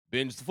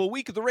Binge the full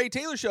week of The Ray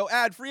Taylor Show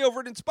ad-free over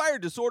at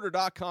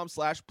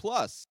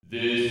inspireddisorder.com/plus.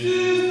 This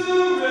is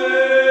The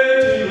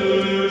Ray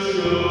Taylor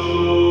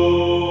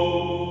Show.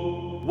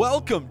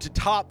 Welcome to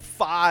Top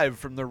 5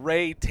 from The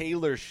Ray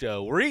Taylor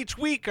Show, where each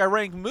week I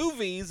rank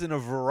movies in a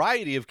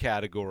variety of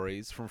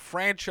categories, from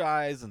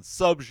franchise and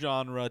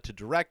subgenre to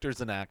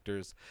directors and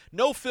actors.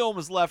 No film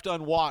is left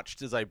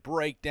unwatched as I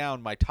break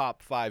down my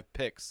top 5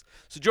 picks.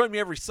 So join me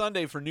every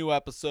Sunday for new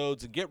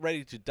episodes and get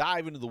ready to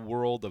dive into the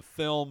world of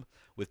film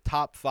with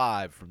Top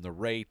 5 from The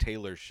Ray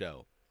Taylor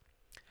Show.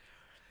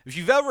 If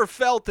you've ever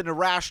felt an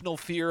irrational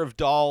fear of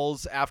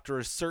dolls after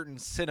a certain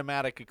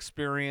cinematic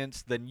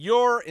experience, then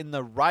you're in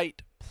the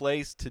right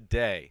place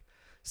today.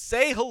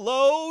 Say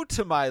hello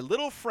to my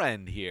little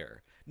friend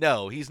here.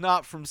 No, he's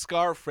not from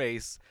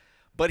Scarface,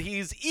 but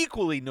he's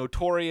equally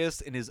notorious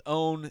in his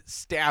own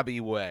stabby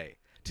way.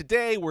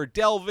 Today we're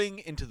delving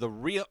into the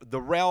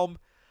realm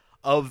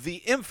of the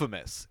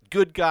infamous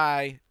good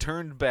guy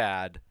turned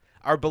bad,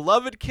 our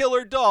beloved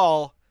killer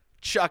doll,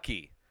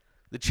 Chucky.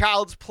 The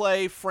Child's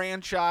Play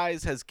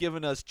franchise has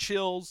given us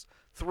chills,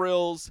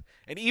 thrills,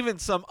 and even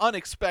some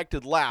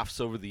unexpected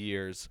laughs over the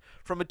years.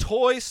 From a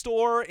toy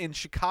store in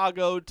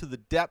Chicago to the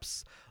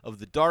depths of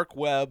the dark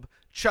web,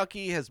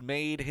 Chucky has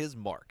made his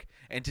mark.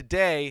 And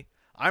today,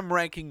 I'm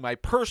ranking my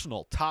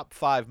personal top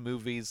 5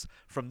 movies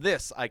from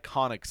this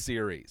iconic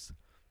series.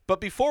 But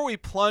before we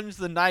plunge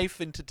the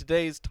knife into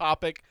today's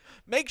topic,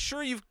 make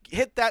sure you've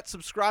hit that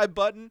subscribe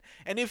button,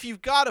 and if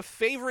you've got a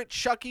favorite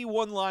Chucky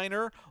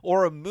one-liner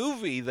or a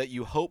movie that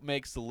you hope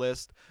makes the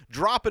list,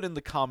 drop it in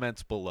the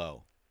comments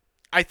below.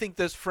 I think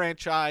this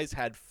franchise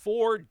had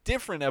 4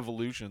 different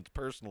evolutions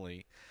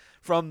personally,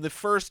 from the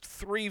first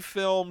 3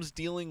 films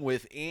dealing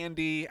with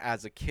Andy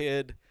as a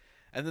kid,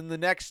 and then the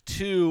next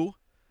 2,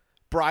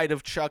 Bride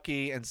of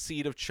Chucky and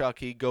Seed of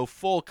Chucky, go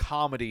full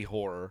comedy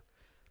horror.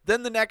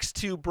 Then the next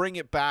 2 bring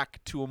it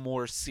back to a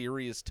more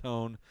serious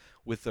tone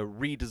with a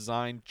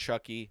redesigned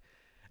Chucky.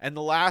 And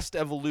the last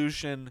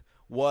evolution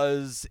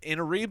was in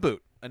a reboot,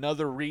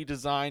 another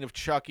redesign of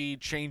Chucky,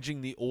 changing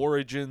the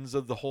origins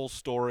of the whole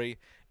story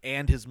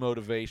and his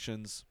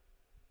motivations.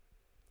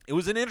 It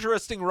was an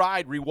interesting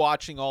ride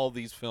rewatching all of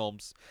these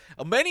films,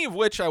 many of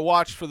which I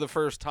watched for the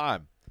first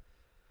time.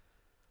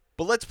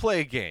 But let's play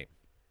a game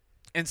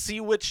and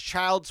see which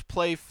Child's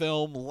Play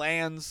film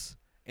lands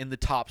in the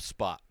top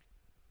spot.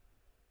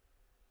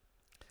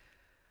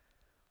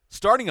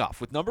 Starting off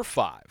with number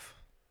 5,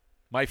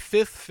 my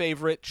 5th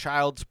favorite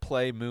Child's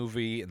Play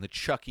movie in the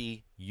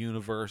Chucky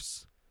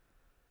universe.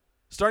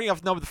 Starting off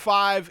with number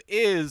 5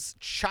 is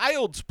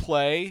Child's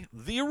Play,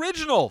 the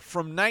original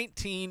from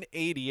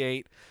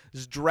 1988. It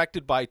is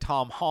directed by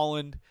Tom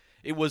Holland.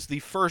 It was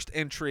the first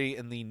entry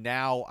in the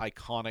now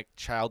iconic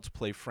Child's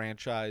Play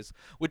franchise,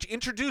 which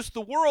introduced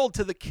the world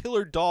to the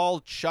killer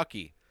doll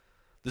Chucky.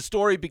 The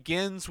story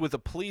begins with a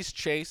police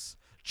chase.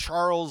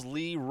 Charles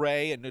Lee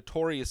Ray, a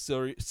notorious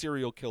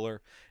serial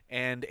killer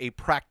and a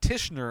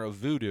practitioner of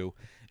voodoo,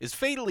 is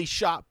fatally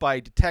shot by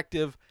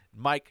Detective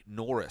Mike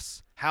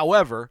Norris.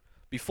 However,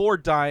 before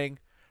dying,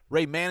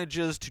 Ray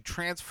manages to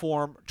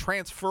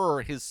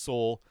transfer his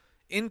soul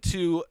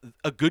into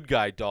a good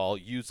guy doll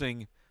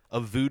using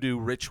a voodoo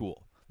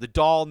ritual. The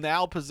doll,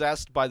 now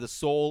possessed by the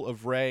soul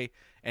of Ray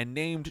and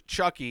named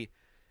Chucky,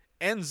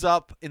 ends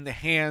up in the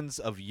hands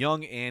of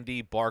young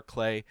Andy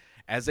Barclay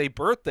as a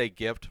birthday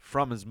gift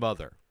from his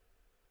mother.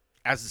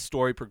 As the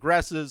story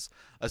progresses,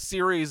 a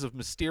series of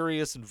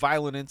mysterious and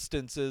violent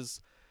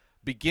instances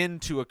begin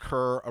to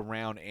occur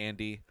around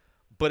Andy,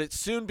 but it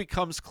soon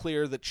becomes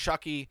clear that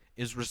Chucky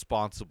is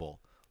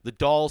responsible. The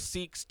doll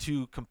seeks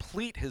to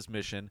complete his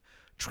mission,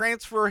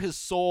 transfer his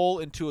soul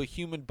into a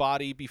human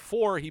body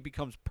before he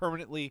becomes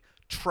permanently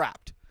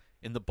trapped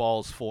in the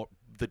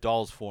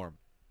doll's form.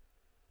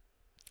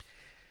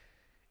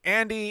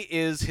 Andy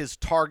is his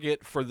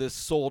target for this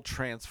soul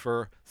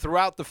transfer.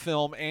 Throughout the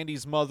film,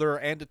 Andy's mother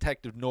and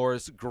Detective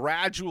Norris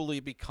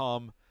gradually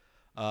come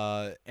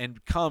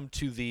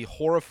to the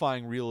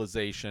horrifying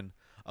realization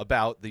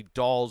about the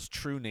doll's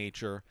true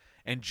nature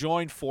and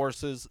join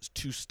forces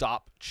to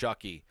stop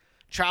Chucky.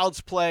 Child's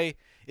Play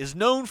is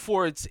known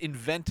for its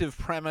inventive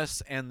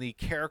premise and the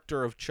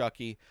character of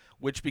Chucky,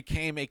 which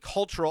became a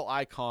cultural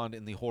icon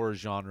in the horror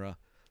genre.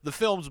 The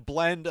film's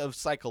blend of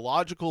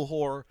psychological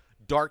horror,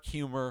 dark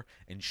humor,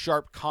 and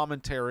sharp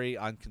commentary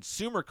on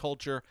consumer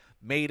culture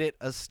made it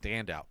a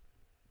standout.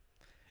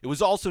 It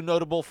was also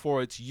notable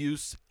for its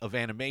use of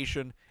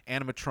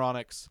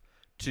animatronics,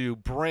 to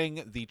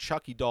bring the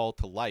Chucky doll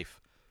to life,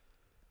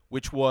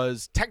 which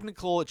was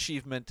technical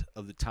achievement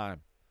of the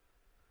time.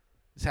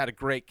 This had a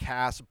great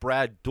cast.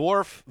 Brad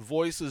Dourif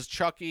voices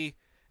Chucky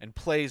and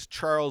plays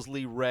Charles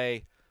Lee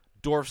Ray.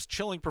 Dourif's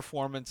chilling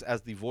performance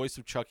as the voice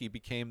of Chucky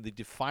became the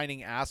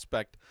defining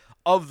aspect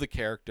of the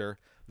character,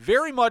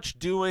 very much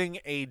doing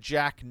a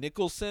Jack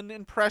Nicholson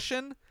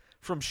impression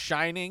from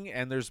Shining,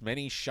 and there's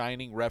many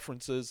Shining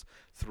references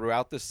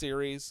throughout the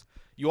series.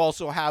 You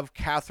also have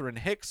Catherine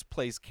Hicks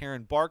plays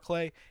Karen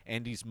Barclay,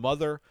 Andy's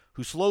mother,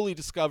 who slowly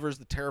discovers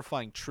the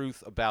terrifying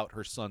truth about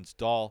her son's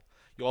doll.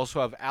 You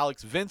also have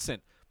Alex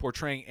Vincent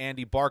portraying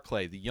Andy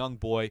Barclay, the young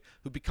boy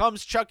who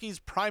becomes Chucky's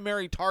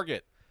primary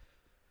target.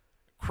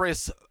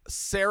 Chris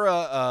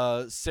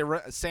Sarandon.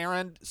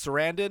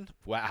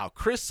 Wow,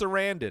 Chris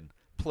Sarandon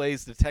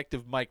plays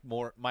Detective Mike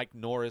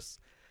Norris,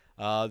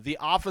 the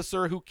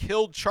officer who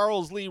killed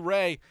Charles Lee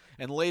Ray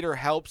and later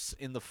helps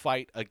in the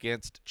fight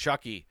against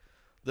Chucky.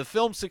 The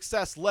film's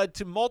success led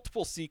to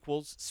multiple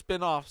sequels,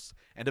 spin-offs,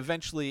 and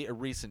eventually a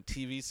recent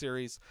TV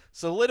series,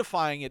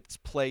 solidifying its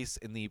place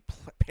in the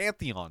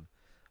pantheon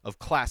of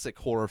classic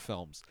horror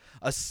films.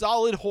 A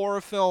solid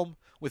horror film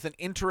with an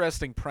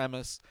interesting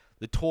premise,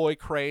 the toy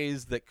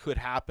craze that could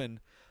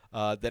happen,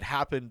 that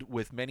happened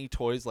with many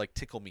toys like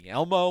Tickle Me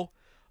Elmo.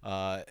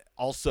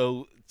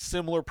 Also,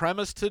 similar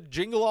premise to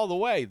Jingle All the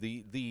Way,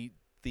 the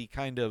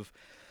kind of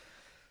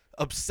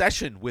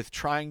obsession with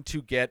trying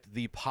to get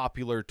the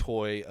popular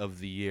toy of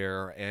the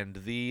year,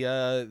 and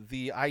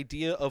the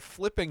idea of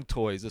flipping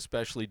toys,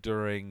 especially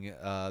during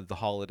the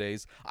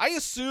holidays. I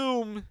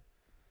assume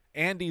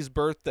Andy's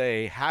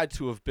birthday had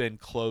to have been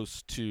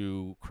close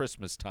to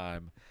Christmas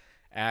time,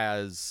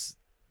 as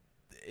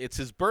it's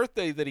his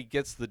birthday that he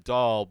gets the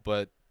doll,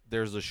 but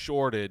there's a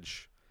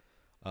shortage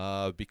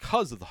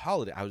because of the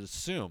holiday. I would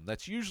assume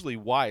that's usually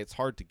why it's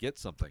hard to get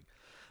something.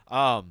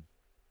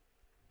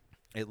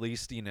 At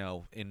least,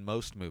 in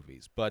most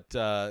movies. But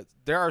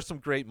there are some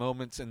great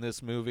moments in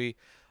this movie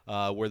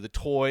where the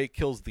toy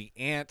kills the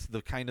ant,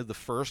 the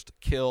first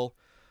kill,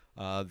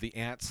 the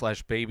ant /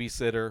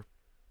 babysitter,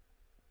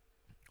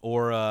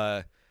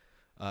 or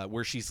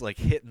where she's like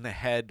hit in the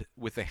head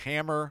with a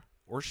hammer,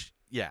 or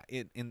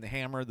in the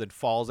hammer, then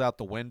falls out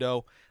the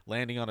window,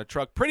 landing on a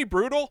truck. Pretty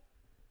brutal,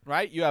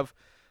 right? You have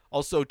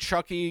also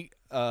Chucky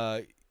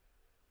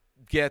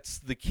gets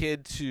the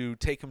kid to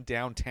take him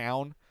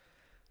downtown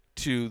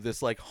to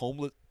this like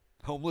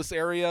homeless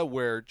area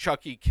where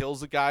Chucky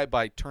kills a guy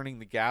by turning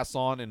the gas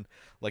on in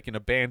like an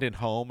abandoned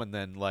home, and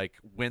then like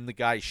when the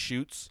guy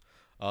shoots,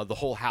 the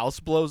whole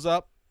house blows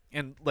up,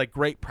 and like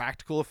great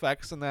practical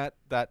effects in that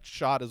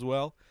shot as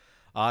well.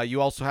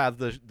 You also have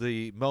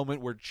the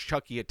moment where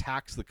Chucky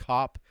attacks the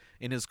cop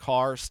in his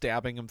car,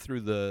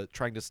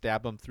 trying to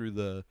stab him through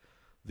the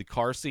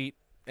car seat,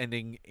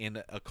 ending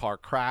in a car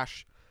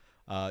crash.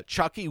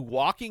 Chucky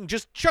walking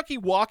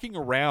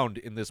around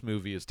in this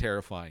movie is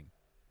terrifying.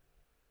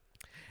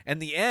 And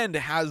the end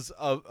has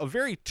a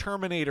very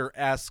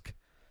Terminator-esque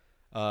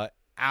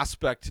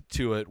aspect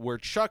to it, where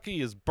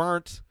Chucky is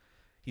burnt,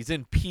 he's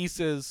in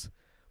pieces,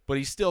 but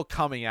he's still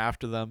coming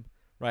after them,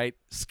 right?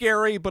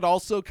 Scary, but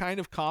also kind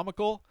of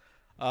comical.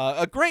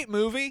 A great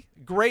movie,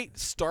 great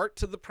start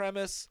to the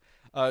premise,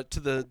 to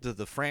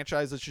the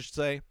franchise, I should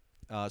say.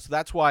 So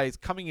that's why it's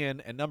coming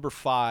in at number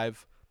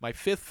 5. My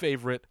 5th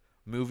favorite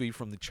movie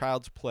from the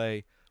Child's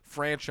Play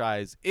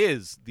franchise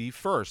is the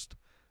first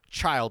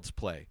Child's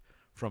Play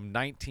from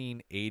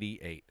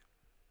 1988.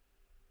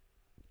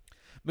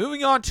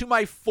 Moving on to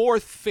my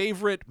 4th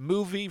favorite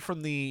movie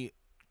from the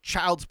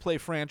Child's Play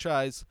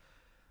franchise.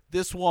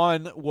 This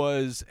one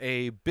was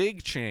a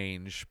big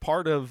change,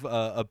 part of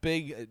a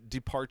big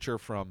departure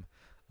from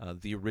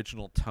the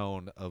original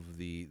tone of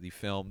the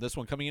film. This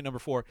one, coming in number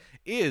 4,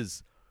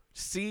 is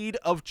Seed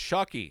of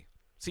Chucky.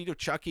 Seed of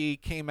Chucky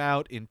came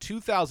out in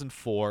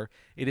 2004.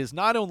 It is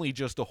not only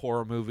just a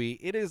horror movie,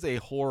 it is a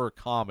horror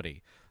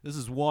comedy. This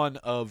is one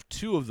of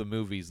 2 of the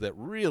movies that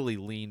really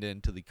leaned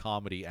into the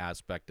comedy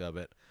aspect of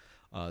it.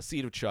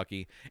 Seed of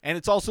Chucky. And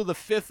it's also the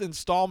 5th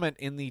installment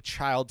in the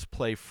Child's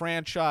Play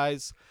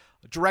franchise,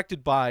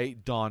 directed by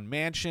Don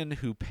Manchin,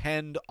 who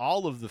penned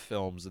all of the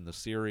films in the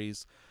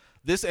series.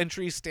 This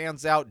entry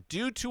stands out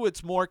due to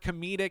its more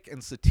comedic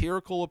and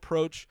satirical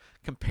approach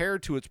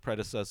compared to its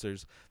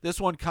predecessors, this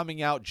one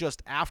coming out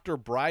just after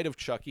Bride of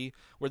Chucky,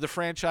 where the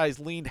franchise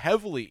leaned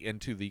heavily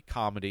into the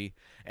comedy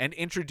and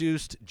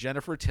introduced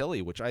Jennifer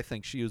Tilly, which I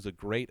think she was a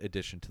great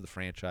addition to the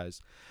franchise.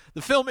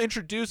 The film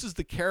introduces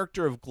the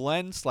character of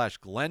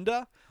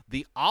Glenn/Glenda,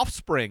 the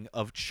offspring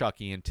of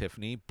Chucky and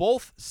Tiffany,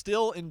 both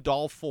still in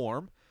doll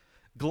form.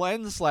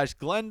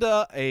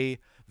 Glenn/Glenda, a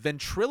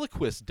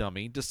ventriloquist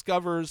dummy,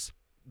 discovers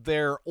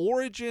their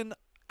origin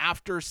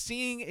after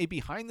seeing a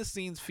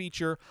behind-the-scenes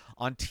feature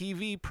on a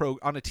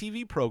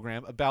TV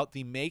program about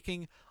the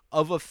making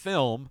of a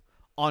film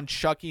on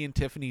Chucky and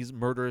Tiffany's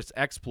murderous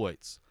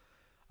exploits.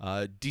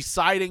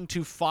 Deciding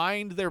to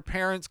find their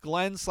parents,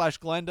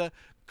 Glenn/Glenda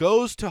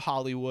goes to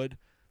Hollywood.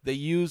 They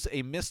use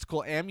a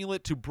mystical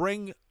amulet to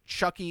bring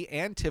Chucky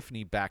and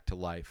Tiffany back to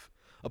life.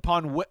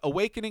 Upon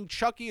awakening,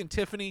 Chucky and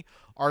Tiffany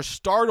are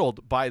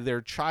startled by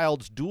their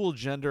child's dual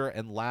gender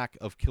and lack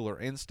of killer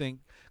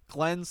instinct.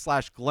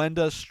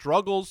 Glenn/Glenda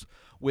struggles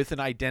with an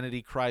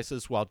identity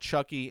crisis while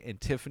Chucky and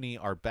Tiffany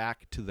are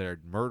back to their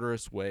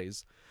murderous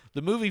ways.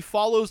 The movie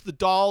follows the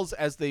dolls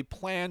as they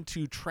plan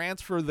to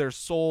transfer their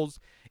souls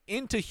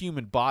into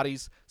human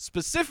bodies,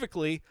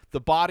 specifically the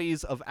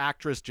bodies of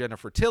actress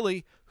Jennifer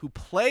Tilly, who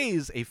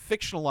plays a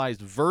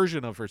fictionalized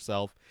version of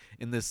herself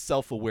in this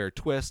self-aware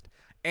twist,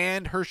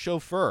 and her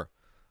chauffeur.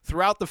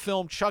 Throughout the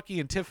film, Chucky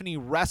and Tiffany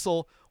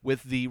wrestle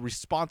with the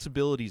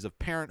responsibilities of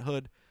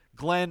parenthood.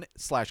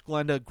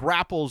 Glenn/Glenda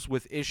grapples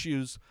with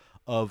issues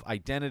of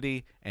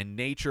identity and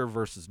nature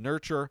versus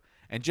nurture.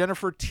 And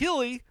Jennifer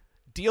Tilly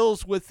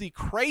deals with the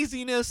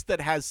craziness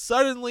that has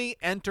suddenly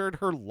entered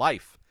her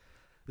life.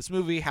 This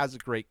movie has a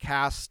great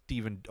cast.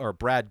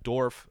 Brad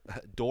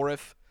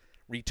Dourif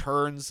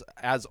returns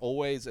as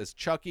always as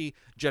Chucky.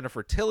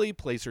 Jennifer Tilly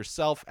plays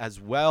herself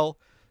as well,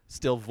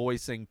 still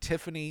voicing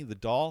Tiffany the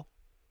doll.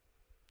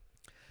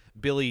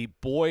 Billy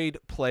Boyd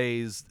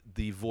is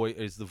the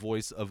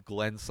voice of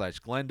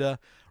Glenn/Glenda.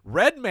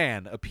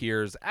 Redman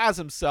appears as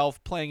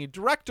himself, playing a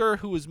director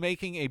who is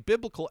making a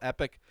biblical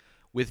epic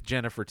with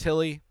Jennifer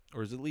Tilly,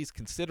 or is at least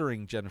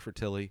considering Jennifer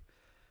Tilly.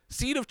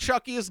 Seed of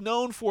Chucky is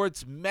known for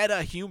its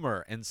meta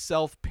humor and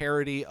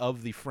self-parody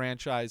of the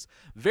franchise,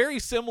 very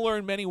similar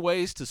in many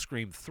ways to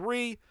Scream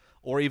 3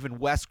 or even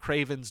Wes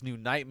Craven's New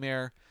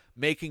Nightmare,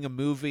 making a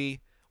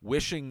movie,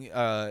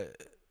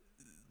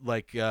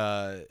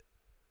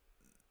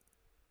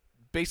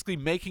 basically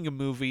making a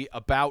movie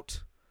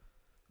about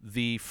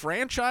the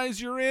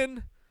franchise you're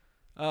in.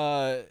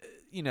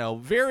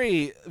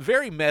 Very,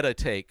 very meta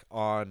take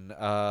on,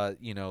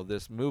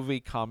 this movie,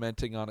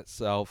 commenting on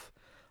itself,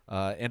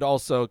 and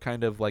also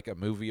kind of like a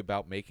movie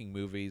about making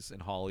movies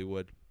in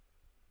Hollywood.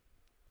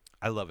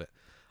 I love it.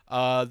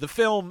 The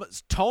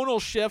film's tonal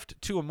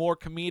shift to a more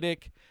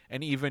comedic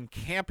and even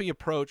campy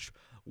approach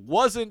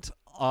wasn't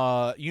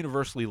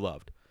universally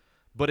loved,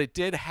 but it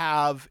did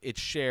have its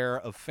share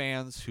of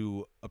fans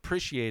who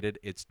appreciated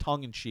its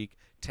tongue-in-cheek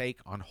take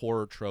on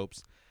horror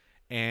tropes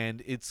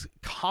and its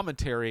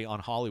commentary on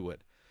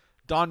Hollywood.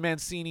 Don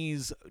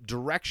Mancini's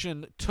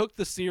direction took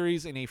the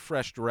series in a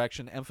fresh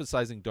direction,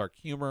 emphasizing dark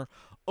humor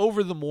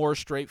over the more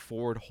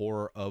straightforward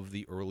horror of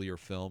the earlier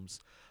films.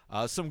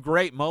 Some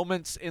great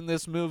moments in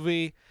this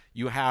movie.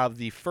 You have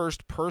the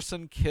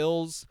first-person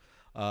kills,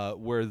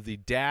 where the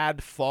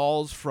dad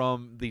falls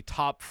from the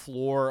top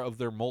floor of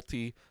their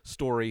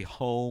multi-story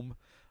home,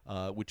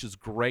 which is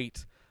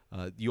great.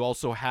 You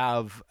also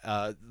have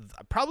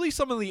probably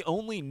some of the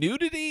only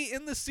nudity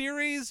in the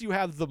series. You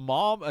have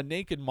a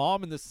naked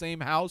mom in the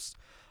same house,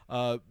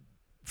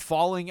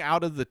 falling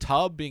out of the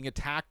tub, being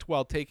attacked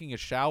while taking a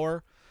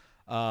shower.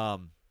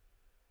 And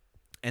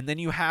then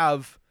you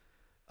have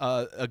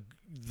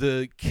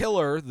the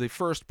killer, the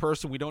first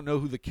person, we don't know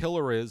who the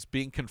killer is,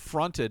 being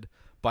confronted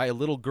by a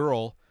little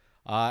girl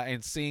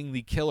and seeing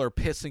the killer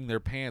pissing their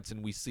pants,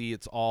 and we see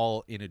it's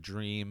all in a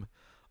dream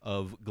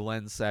of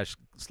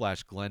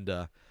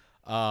Glenn/Glenda.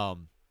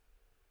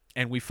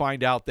 And we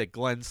find out that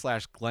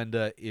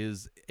Glenn/Glenda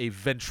is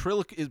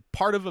is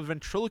part of a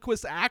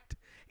ventriloquist act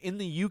in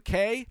the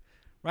UK,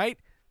 right?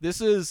 This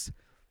is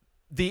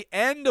the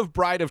end of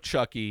Bride of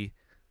Chucky.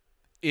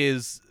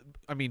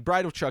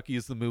 Bride of Chucky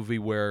is the movie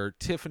where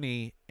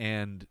Tiffany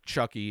and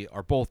Chucky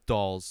are both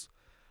dolls,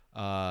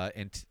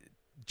 and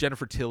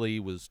Jennifer Tilly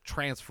was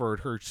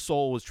transferred. Her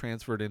soul was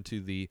transferred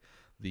into the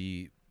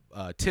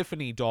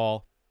Tiffany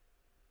doll,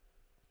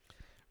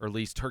 or at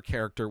least her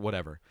character,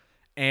 whatever.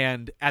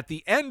 And at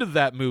the end of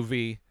that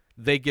movie,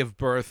 they give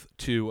birth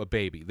to a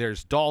baby.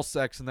 There's doll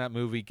sex in that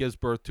movie, gives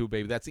birth to a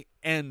baby. That's the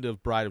end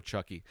of Bride of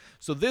Chucky.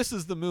 So this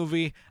is the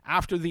movie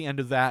after the end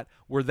of that,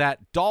 where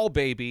that doll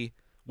baby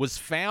was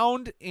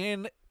found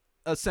in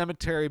a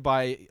cemetery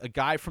by a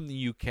guy from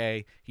the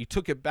UK. He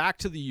took it back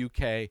to the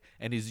UK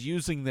and is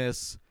using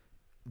this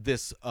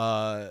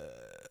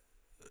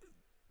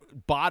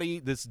body,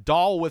 this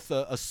doll with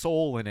a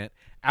soul in it,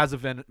 as a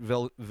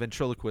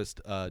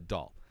ventriloquist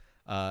doll.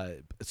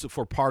 So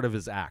for part of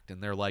his act,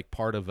 and they're like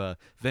part of a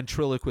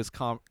ventriloquist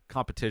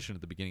competition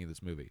at the beginning of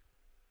this movie.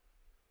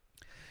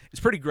 It's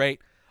pretty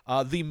great.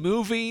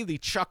 The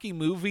Chucky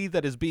movie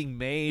that is being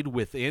made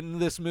within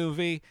this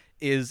movie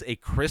is a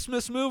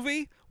Christmas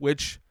movie,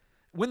 which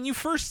when you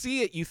first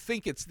see it, you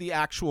think it's the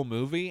actual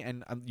movie,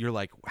 and you're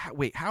like,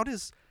 wait, how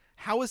is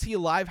he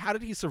alive? How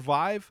did he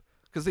survive?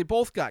 Because they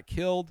both got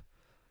killed.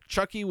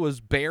 Chucky was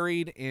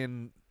buried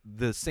in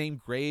the same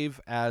grave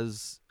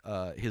as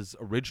his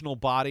original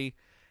body,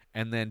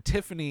 and then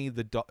Tiffany,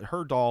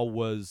 her doll,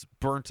 was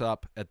burnt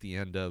up at the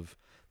end of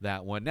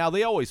that one. Now,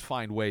 they always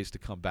find ways to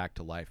come back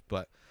to life,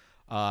 but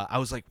I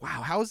was like,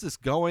 wow, how is this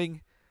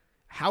going?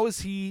 How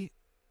is he...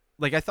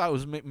 I thought it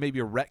was maybe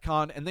a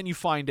retcon, and then you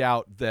find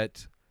out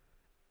that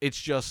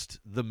it's just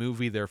the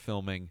movie they're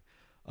filming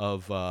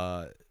of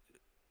a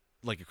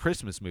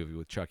Christmas movie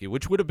with Chucky,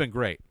 which would have been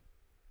great.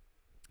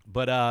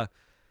 But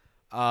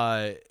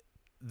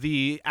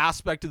the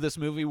aspect of this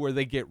movie where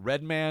they get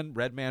Redman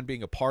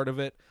being a part of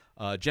it,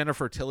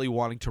 Jennifer Tilly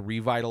wanting to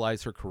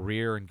revitalize her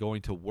career and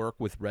going to work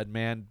with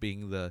Redman,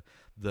 being the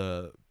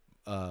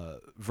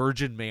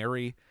Virgin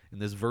Mary in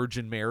this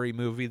Virgin Mary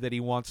movie that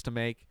he wants to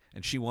make,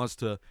 and she wants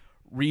to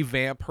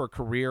revamp her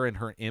career and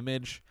her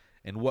image,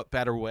 and what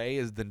better way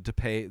is than to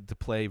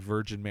play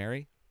Virgin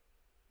Mary,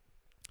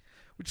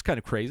 which is kind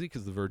of crazy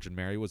because the Virgin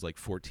Mary was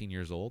 14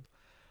 years old.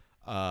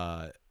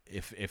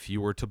 If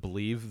you were to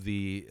believe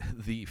the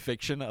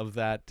fiction of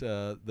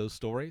those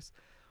stories.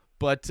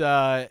 But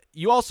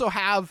you also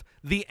have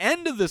the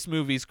end of this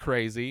movie's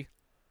crazy,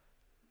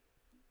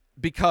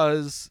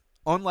 because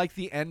unlike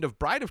the end of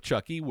Bride of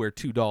Chucky, where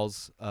two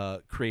dolls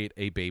create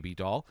a baby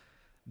doll,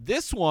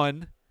 This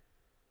one,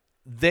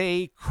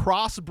 they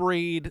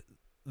crossbreed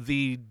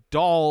the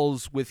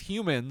dolls with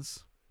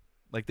humans.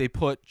 Like, they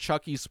put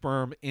Chucky's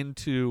sperm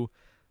into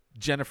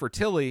Jennifer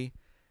Tilly,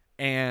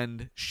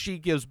 and she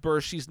gives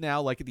birth. She's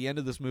now, like, at the end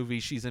of this movie,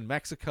 she's in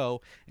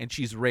Mexico, and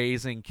she's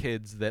raising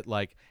kids that,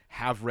 like,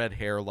 have red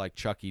hair like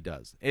Chucky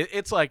does.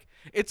 It's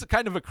a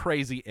kind of a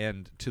crazy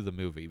end to the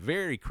movie.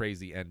 Very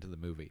crazy end to the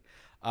movie.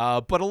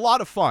 But a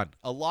lot of fun.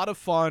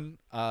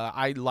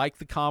 I like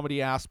the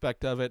comedy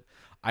aspect of it.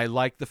 I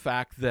like the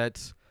fact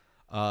that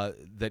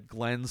that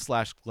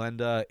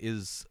Glenn/Glenda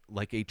is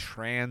like a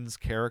trans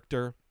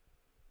character.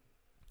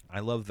 I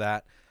love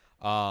that.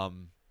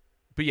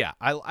 But yeah,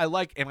 I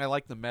like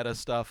the meta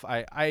stuff.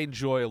 I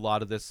enjoy a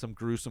lot of this. Some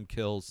gruesome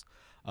kills,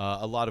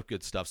 a lot of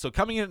good stuff. So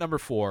coming in at number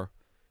 4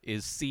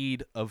 is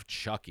Seed of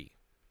Chucky.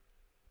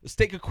 Let's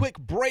take a quick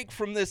break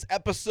from this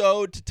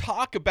episode to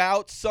talk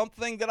about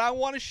something that I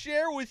want to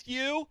share with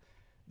you.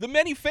 The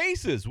Many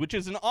Faces, which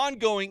is an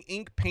ongoing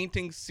ink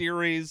painting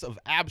series of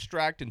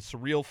abstract and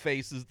surreal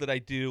faces that I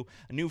do.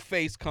 A new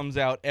face comes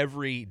out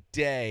every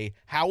day.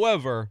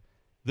 However,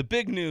 the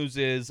big news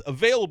is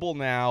available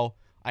now.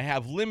 I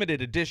have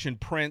limited edition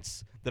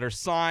prints that are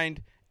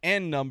signed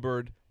and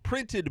numbered,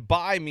 printed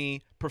by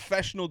me,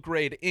 professional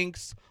grade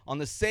inks on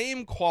the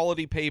same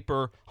quality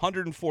paper,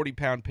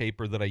 140-pound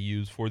paper that I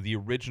use for the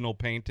original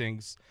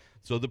paintings.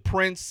 So the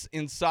prints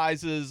in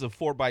sizes of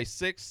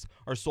 4x6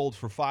 are sold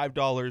for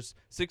 $5,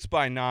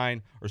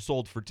 6x9 are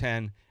sold for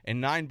 $10,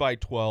 and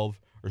 9x12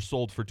 are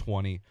sold for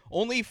 $20.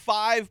 Only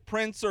 5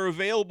 prints are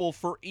available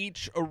for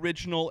each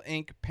original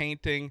ink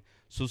painting.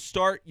 So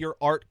start your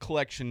art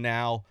collection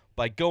now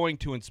by going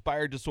to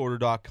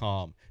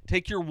InspiredDisorder.com.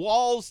 Take your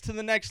walls to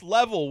the next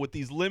level with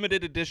these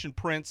limited edition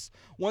prints.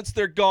 Once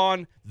they're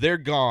gone, they're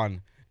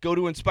gone. Go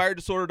to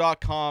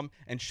InspiredDisorder.com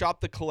and shop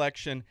the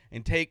collection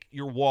and take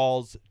your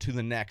walls to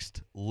the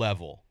next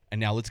level. And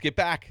now let's get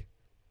back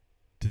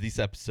to this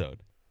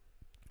episode.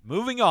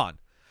 Moving on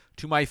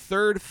to my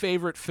third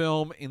favorite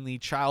film in the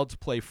Child's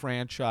Play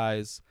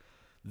franchise.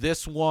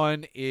 This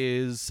one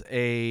is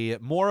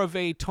more of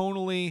a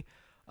tonally,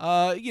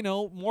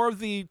 more of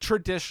the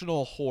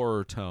traditional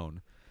horror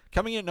tone.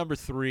 Coming in at number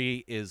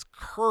 3 is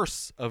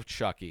Curse of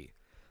Chucky.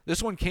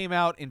 This one came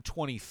out in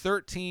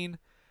 2013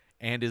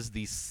 and is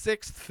the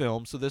 6th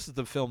film. So this is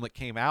the film that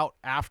came out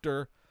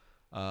after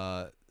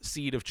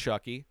Seed of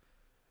Chucky.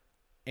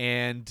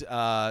 And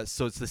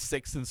so it's the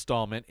 6th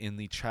installment in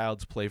the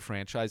Child's Play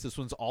franchise. This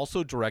one's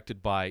also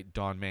directed by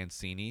Don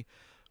Mancini,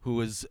 who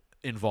is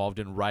involved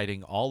in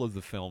writing all of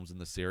the films in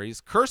the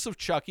series. Curse of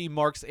Chucky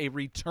marks a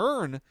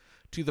return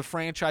to the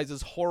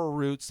franchise's horror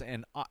roots,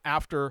 and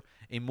after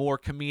a more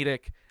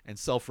comedic and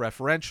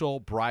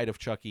self-referential Bride of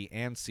Chucky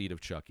and Seed of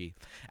Chucky.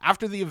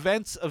 After the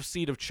events of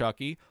Seed of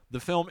Chucky,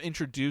 the film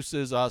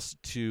introduces us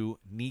to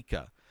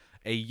Nika,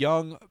 a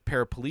young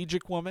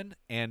paraplegic woman,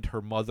 and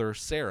her mother,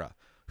 Sarah,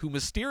 who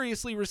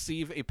mysteriously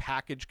receive a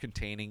package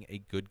containing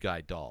a good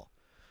guy doll.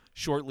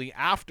 Shortly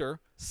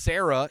after,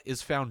 Sarah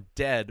is found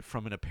dead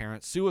from an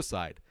apparent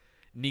suicide.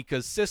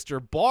 Nika's sister,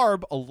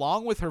 Barb,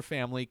 along with her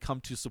family,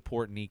 come to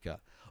support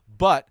Nika.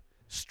 But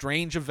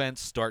strange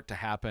events start to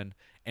happen,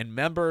 and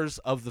members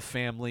of the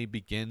family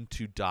begin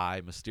to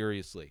die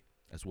mysteriously,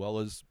 as well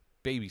as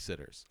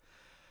babysitters.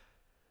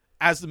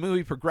 As the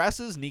movie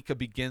progresses, Nika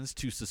begins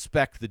to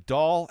suspect the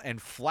doll,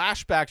 and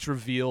flashbacks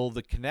reveal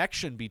the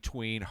connection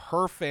between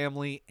her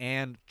family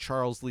and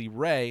Charles Lee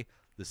Ray,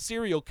 the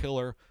serial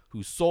killer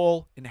whose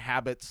soul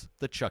inhabits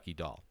the Chucky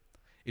doll.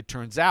 It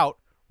turns out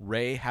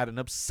Ray had an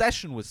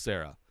obsession with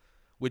Sarah,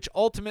 which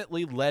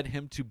ultimately led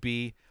him to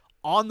be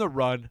on the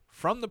run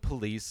from the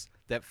police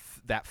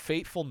that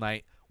fateful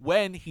night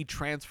when he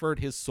transferred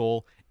his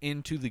soul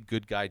into the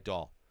good guy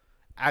doll,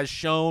 as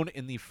shown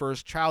in the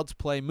first Child's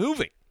Play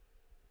movie.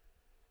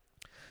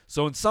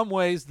 So in some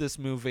ways, this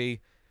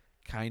movie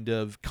kind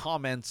of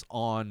comments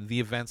on the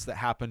events that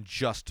happened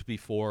just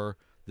before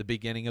the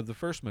beginning of the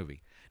first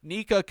movie.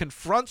 Nika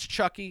confronts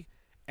Chucky,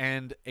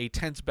 and a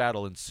tense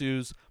battle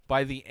ensues.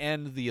 By the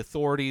end, the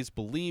authorities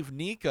believe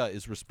Nika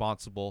is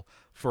responsible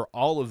for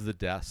all of the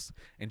deaths,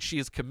 and she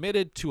is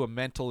committed to a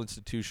mental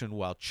institution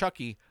while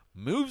Chucky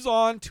moves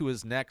on to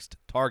his next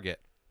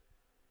target.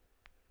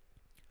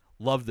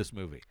 Love this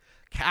movie.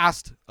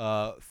 Cast,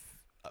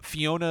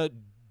 Fiona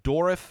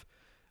Dourif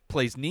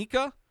plays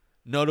Nika.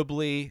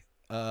 Notably,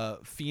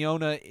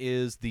 Fiona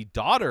is the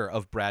daughter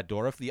of Brad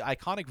Dourif, the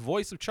iconic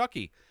voice of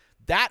Chucky.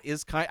 That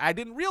is I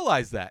didn't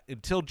realize that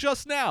until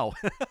just now.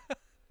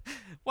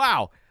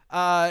 Wow.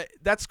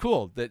 That's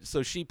cool.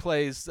 So she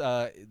plays,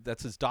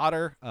 that's his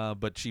daughter,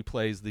 but she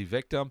plays the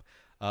victim.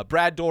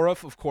 Brad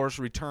Dourif, of course,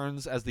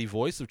 returns as the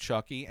voice of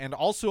Chucky and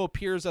also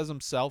appears as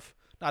himself,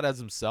 not as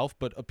himself,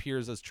 but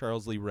appears as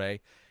Charles Lee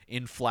Ray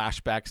in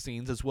flashback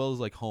scenes as well as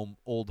like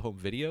old home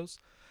videos.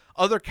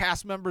 Other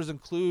cast members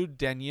include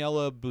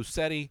Daniela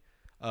Bussetti,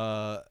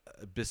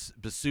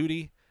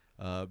 Bisutti,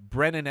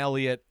 Brennan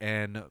Elliott,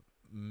 and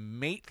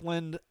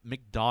Maitland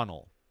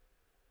McDonnell.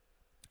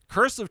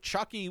 Curse of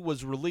Chucky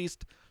was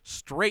released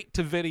straight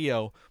to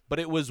video, but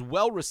it was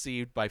well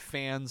received by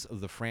fans of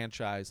the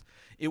franchise.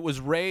 It was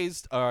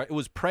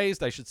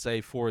praised, I should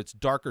say, for its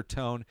darker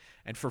tone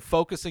and for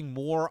focusing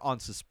more on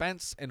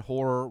suspense and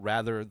horror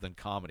rather than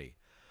comedy,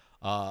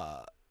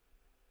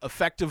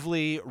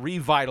 effectively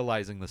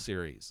revitalizing the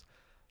series.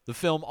 The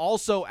film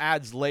also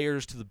adds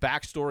layers to the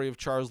backstory of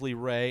Charles Lee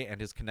Ray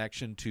and his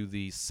connection to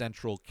the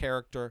central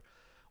character.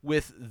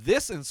 With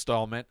this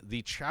installment,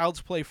 the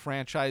Child's Play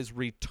franchise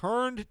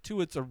returned to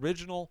its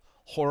original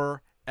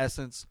horror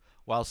essence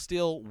while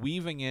still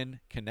weaving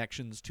in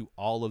connections to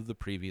all of the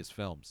previous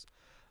films.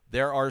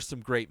 There are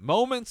some great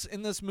moments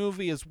in this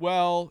movie as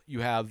well.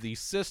 You have the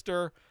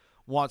sister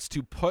wants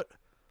to put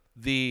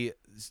the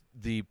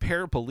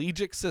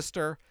paraplegic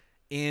sister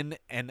in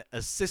an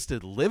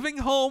assisted living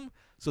home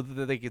so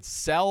that they could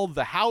sell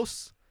the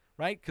house,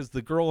 right? Because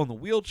the girl in the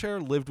wheelchair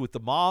lived with the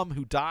mom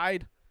who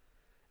died.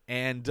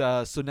 And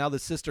so now the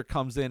sister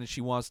comes in and she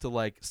wants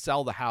to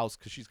sell the house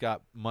because she's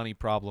got money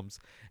problems,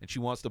 and she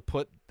wants to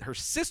put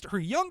her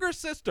younger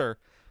sister,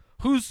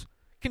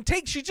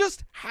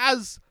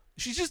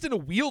 she's just in a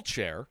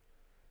wheelchair.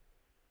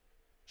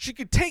 She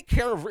could take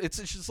care of her. It's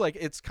just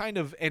it's kind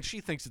of, and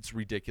she thinks it's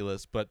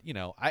ridiculous, but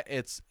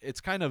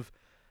it's kind of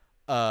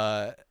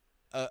a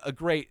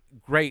great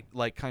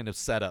kind of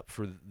setup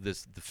for the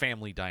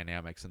family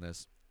dynamics in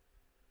this.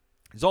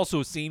 There's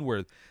also a scene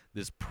where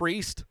this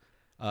priest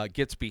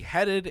gets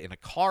beheaded in a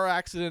car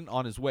accident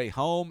on his way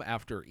home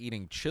after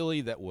eating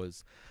chili that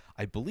was,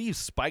 I believe,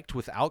 spiked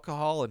with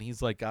alcohol, and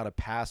he's got a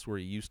past where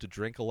he used to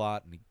drink a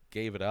lot and he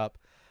gave it up.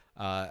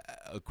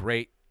 A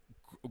great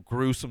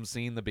gruesome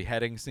scene, the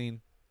beheading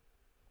scene.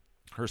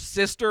 Her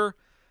sister,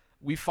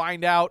 we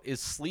find out, is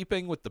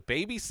sleeping with the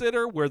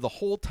babysitter, where the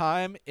whole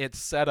time it's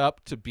set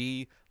up to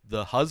be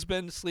the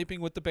husband sleeping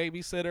with the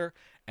babysitter,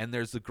 and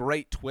there's a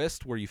great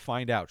twist where you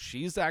find out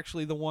she's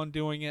actually the one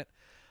doing it.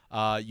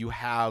 You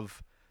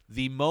have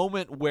the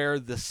moment where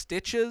the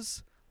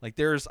stitches,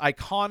 there's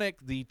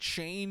the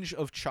change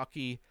of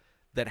Chucky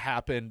that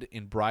happened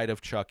in Bride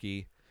of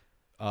Chucky,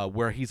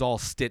 where he's all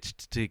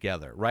stitched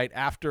together, right?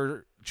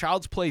 After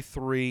Child's Play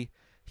 3,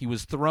 he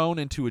was thrown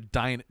into a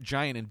giant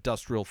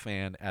industrial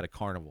fan at a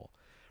carnival,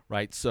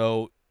 right?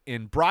 So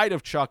in Bride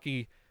of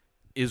Chucky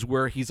is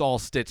where he's all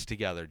stitched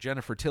together.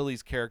 Jennifer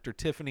Tilly's character,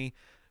 Tiffany,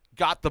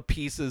 got the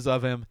pieces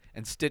of him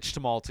and stitched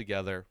them all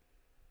together.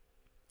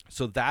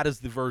 So that is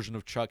the version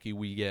of Chucky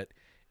we get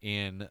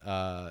in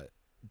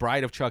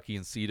Bride of Chucky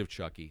and Seed of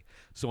Chucky.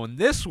 So in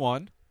this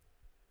one,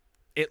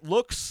 it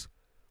looks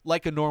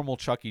like a normal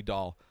Chucky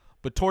doll,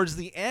 but towards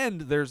the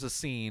end, there's a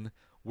scene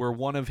where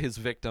one of his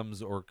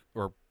victims or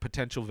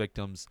potential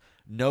victims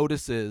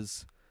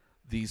notices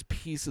these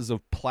pieces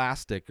of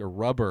plastic or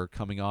rubber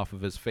coming off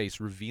of his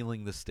face,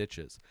 revealing the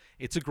stitches.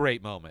 It's a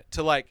great moment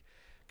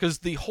because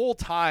the whole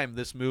time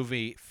this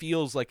movie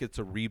feels like it's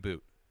a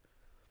reboot,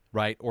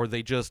 right? Or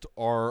they just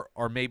are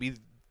maybe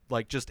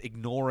just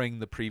ignoring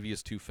the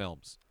previous two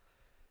films.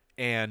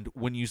 And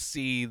when you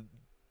see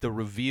the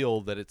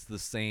reveal that it's the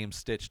same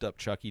stitched up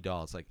Chucky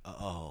doll, it's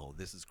oh,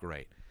 this is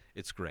great.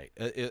 It's great.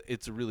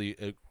 It's a really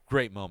a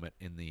great moment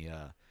in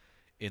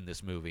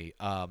this movie.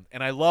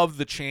 And I love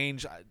the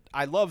change.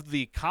 I love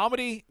the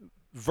comedy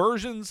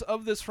versions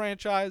of this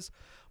franchise,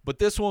 but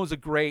this one was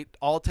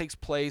all takes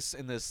place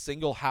in this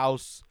single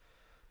house,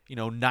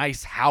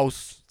 nice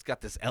house. It's got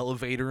this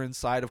elevator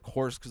inside, of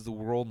course, because the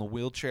girl in the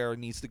wheelchair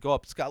needs to go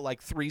up. It's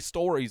got 3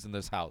 stories in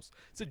this house.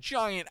 It's a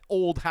giant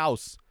old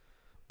house.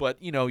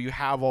 But, you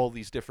have all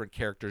these different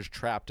characters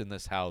trapped in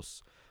this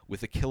house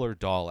with a killer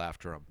doll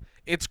after them.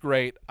 It's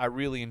great. I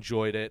really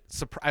enjoyed it.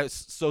 I was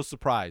so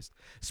surprised,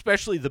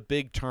 especially the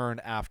big turn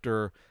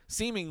after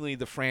seemingly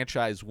the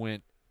franchise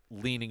went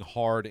leaning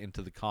hard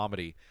into the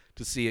comedy.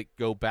 To see it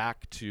go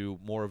back to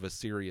more of a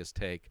serious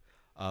take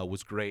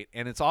was great.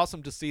 And it's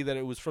awesome to see that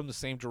it was from the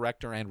same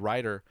director and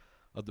writer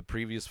of the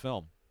previous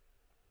film.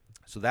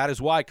 So that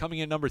is why coming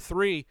in number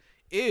 3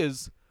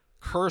 is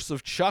Curse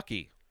of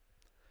Chucky.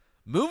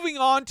 Moving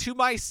on to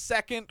my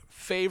second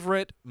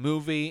favorite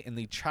movie in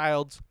the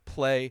Child's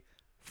Play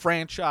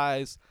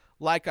franchise.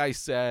 Like I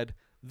said,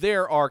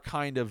 there are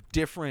kind of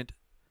different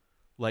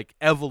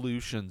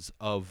evolutions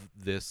of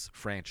this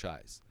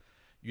franchise.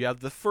 You have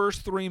the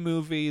first 3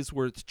 movies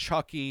where it's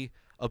Chucky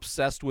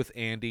obsessed with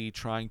Andy,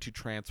 trying to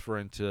transfer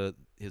into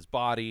his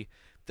body.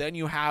 Then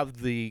you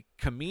have the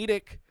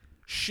comedic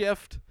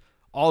shift,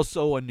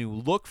 also a new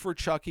look for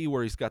Chucky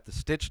where he's got the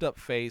stitched up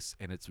face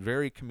and it's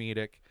very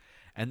comedic.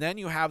 And then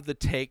you have the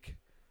take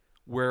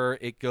where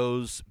it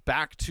goes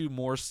back to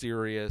more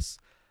serious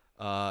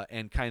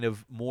and kind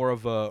of more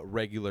of a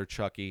regular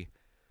Chucky.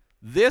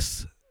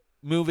 This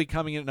movie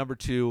coming in at number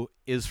 2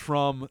 is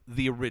from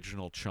the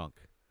original chunk,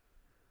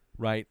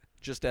 right?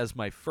 Just as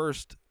my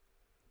first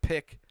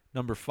pick,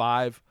 number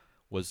 5,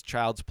 was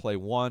Child's Play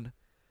 1.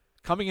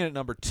 Coming in at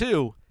number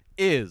 2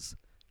 is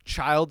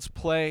Child's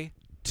Play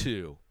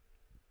 2.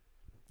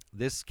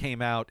 This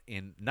came out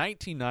in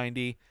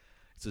 1990.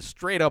 It's a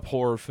straight-up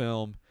horror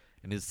film,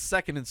 and his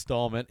second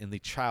installment in the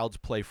Child's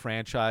Play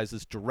franchise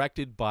is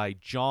directed by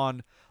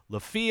John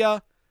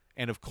LaFia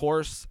And of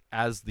course,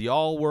 as the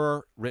all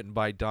were, written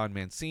by Don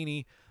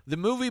Mancini, the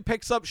movie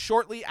picks up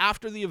shortly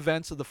after the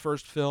events of the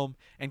first film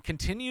and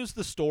continues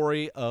the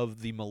story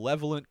of the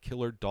malevolent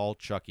killer doll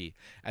Chucky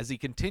as he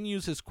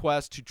continues his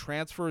quest to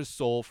transfer his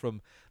soul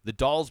from the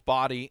doll's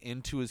body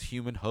into his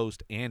human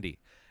host, Andy.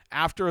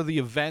 After the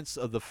events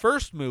of the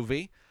first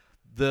movie,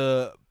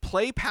 the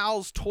Play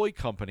Pals toy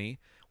company,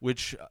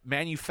 which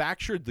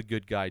manufactured the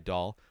good guy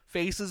doll,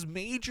 faces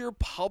major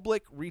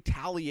public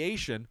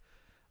retaliation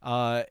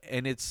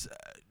and its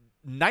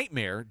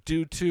nightmare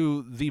due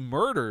to the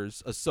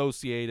murders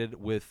associated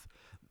with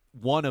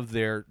one of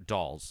their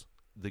dolls,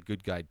 the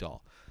good guy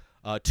doll.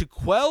 To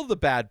quell the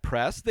bad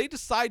press, they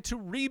decide to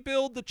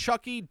rebuild the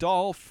Chucky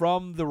doll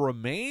from the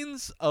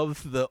remains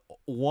of the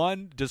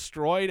one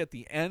destroyed at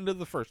the end of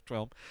the first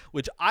film,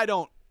 which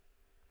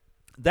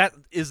that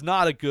is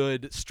not a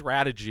good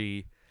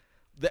strategy.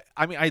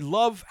 I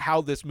love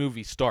how this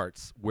movie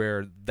starts,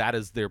 where that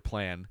is their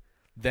plan.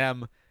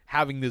 Them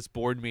having this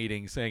board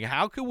meeting saying,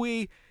 how can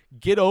we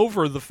get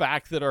over the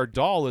fact that our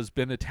doll has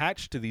been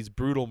attached to these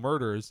brutal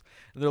murders?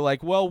 And they're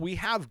like, well, we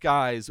have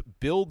guys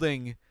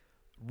rebuilding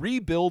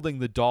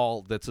the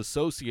doll that's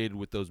associated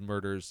with those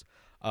murders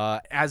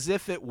as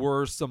if it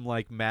were some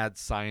like mad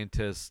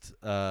scientist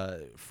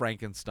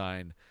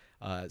Frankenstein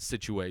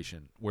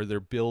situation where they're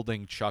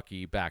building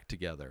Chucky back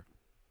together.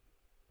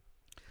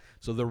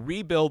 So they're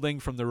rebuilding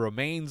from the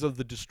remains of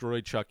the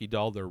destroyed Chucky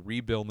doll. They're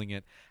rebuilding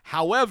it.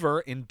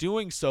 However, in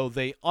doing so,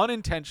 they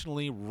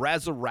unintentionally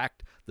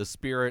resurrect the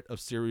spirit of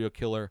serial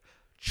killer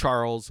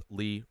Charles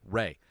Lee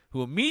Ray,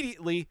 who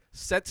immediately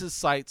sets his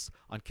sights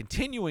on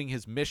continuing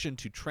his mission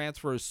to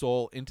transfer his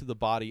soul into the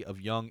body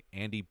of young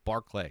Andy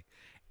Barclay.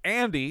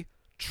 Andy,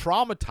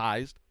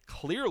 traumatized,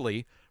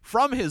 clearly,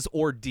 from his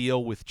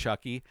ordeal with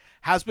Chucky,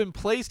 has been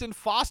placed in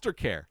foster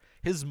care.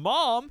 His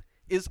mom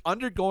is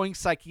undergoing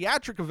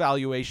psychiatric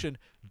evaluation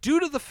due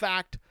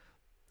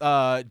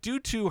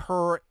to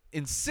her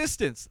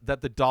insistence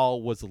that the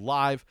doll was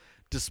alive.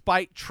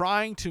 Despite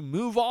trying to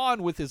move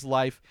on with his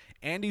life,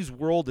 Andy's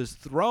world is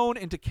thrown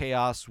into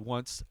chaos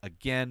once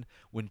again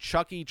when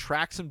Chucky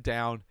tracks him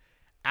down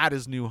at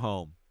his new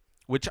home.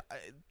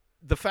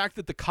 The fact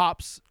that the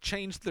cops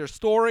changed their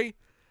story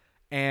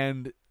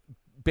and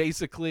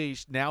basically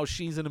now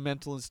she's in a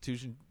mental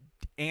institution,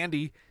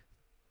 Andy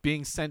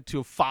being sent to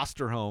a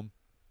foster home,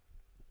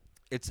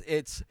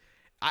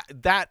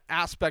 that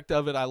aspect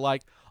of it I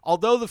like.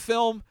 Although the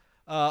film,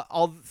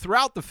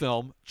 throughout the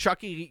film,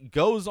 Chucky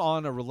goes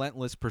on a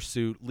relentless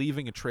pursuit,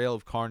 leaving a trail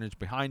of carnage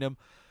behind him,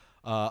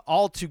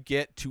 all to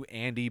get to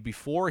Andy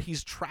before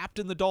he's trapped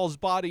in the doll's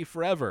body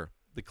forever.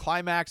 The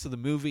climax of the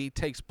movie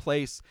takes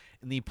place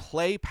in the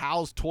Play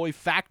Pals toy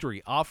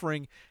factory,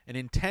 offering an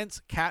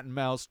intense cat and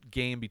mouse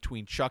game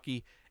between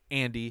Chucky,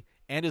 Andy,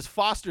 and his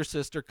foster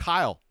sister,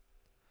 Kyle.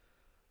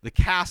 The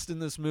cast in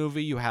this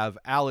movie, you have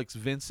Alex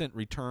Vincent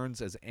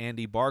returns as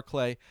Andy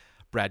Barclay.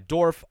 Brad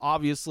Dourif,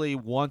 obviously,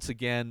 once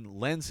again,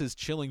 lends his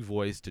chilling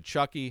voice to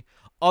Chucky.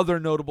 Other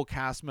notable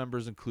cast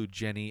members include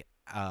Jenny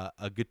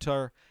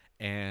Agutter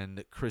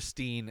and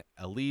Christine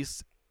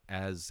Elise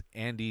as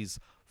Andy's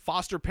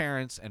foster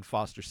parents and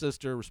foster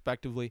sister,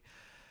 respectively.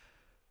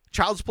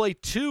 Child's Play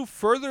 2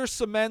 further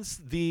cements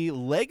the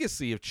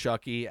legacy of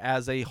Chucky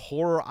as a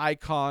horror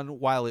icon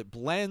while it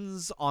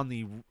blends on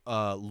the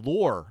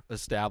lore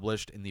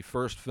established in the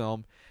first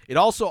film. It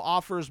also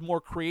offers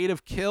more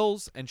creative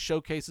kills and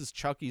showcases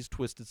Chucky's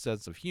twisted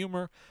sense of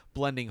humor,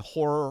 blending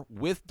horror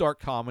with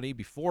dark comedy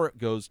before it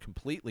goes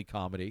completely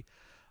comedy.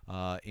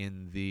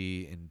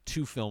 In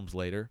 2 films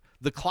later,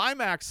 the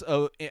climax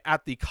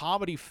at the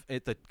Comedy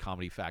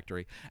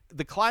Factory,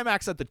 the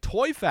climax at the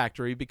Toy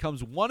Factory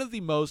becomes one of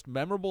the most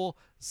memorable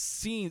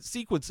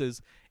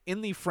sequences in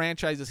the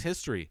franchise's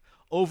history.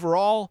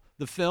 Overall,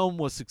 the film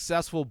was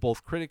successful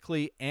both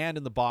critically and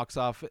in the box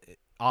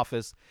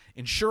office,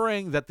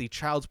 ensuring that the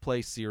Child's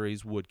Play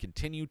series would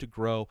continue to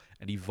grow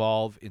and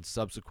evolve in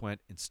subsequent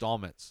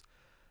installments.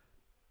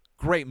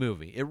 Great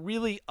movie. It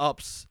really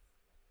ups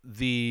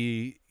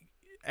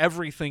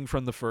everything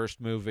from the first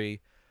movie.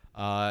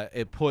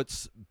 It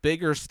puts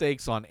bigger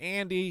stakes on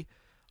Andy.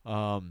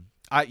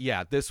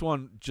 This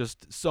one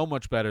just so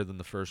much better than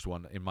the first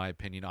one, in my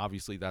opinion.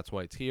 Obviously, that's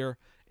why it's here,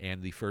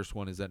 and the first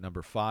one is at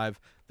number 5.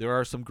 There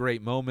are some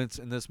great moments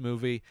in this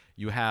movie.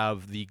 You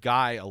have the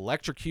guy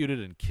electrocuted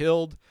and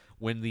killed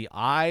when the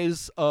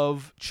eyes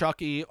of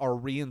Chucky are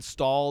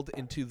reinstalled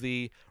into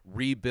the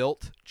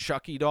rebuilt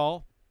Chucky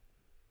doll.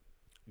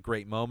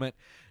 Great moment.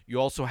 You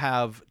also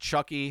have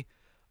Chucky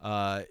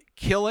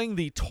killing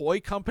the toy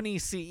company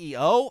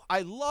CEO.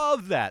 I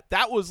love that.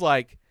 That was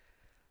like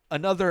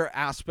another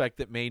aspect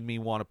that made me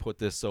want to put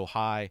this so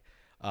high.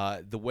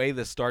 The way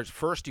this starts,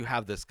 first you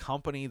have this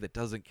company that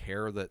doesn't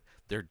care that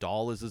their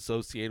doll is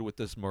associated with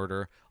this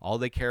murder. All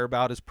they care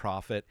about is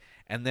profit.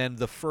 And then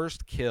the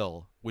first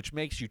kill, which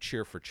makes you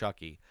cheer for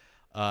Chucky,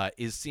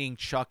 is seeing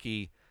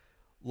Chucky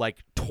like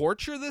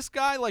torture this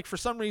guy. Like for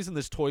some reason,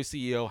 this toy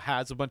CEO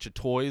has a bunch of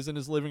toys in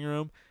his living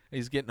room.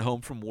 He's getting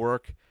home from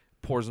work,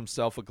 pours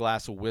himself a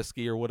glass of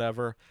whiskey or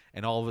whatever,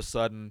 and all of a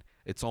sudden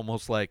It's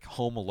almost like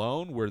Home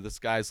Alone, where this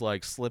guy's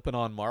like slipping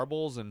on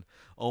marbles and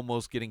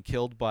almost getting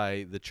killed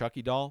by the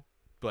Chucky doll.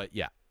 But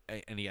yeah,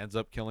 and he ends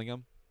up killing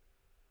him.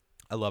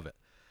 I love it.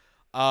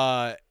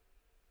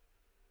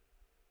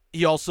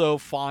 He also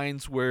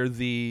finds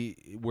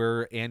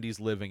where Andy's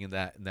living in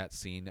that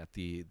scene at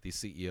the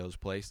CEO's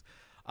place.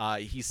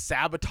 He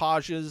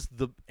sabotages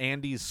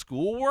Andy's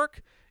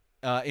schoolwork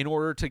in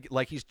order to,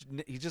 like, he's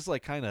just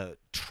like kind of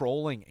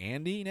trolling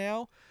Andy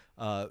now,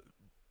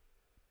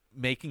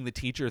 making the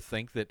teacher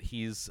think that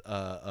he's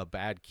a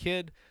bad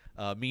kid.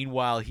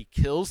 Meanwhile, he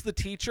kills the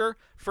teacher,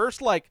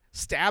 first like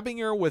stabbing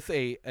her with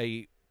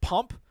a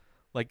pump,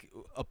 like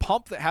a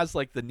pump that has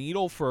like the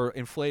needle for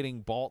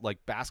inflating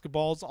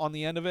basketballs on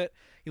the end of it.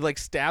 He like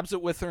stabs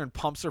it with her and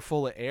pumps her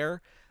full of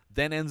air,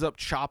 then ends up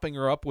chopping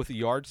her up with a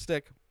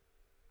yardstick.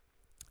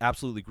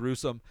 Absolutely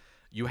gruesome.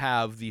 You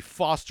have the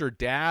foster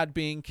dad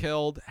being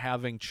killed,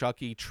 having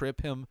Chucky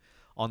trip him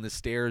on the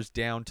stairs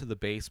down to the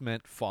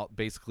basement.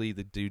 Basically,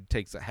 the dude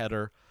takes a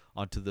header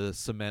onto the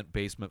cement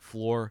basement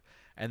floor.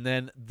 And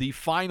then the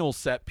final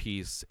set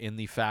piece in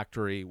the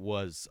factory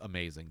was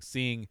amazing.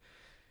 Seeing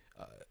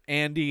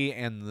Andy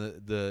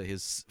and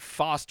his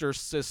foster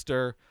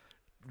sister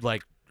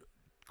like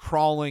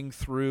crawling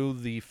through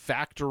the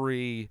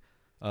factory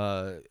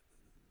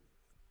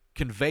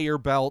conveyor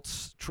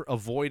belts,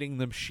 avoiding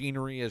the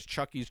machinery as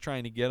Chucky's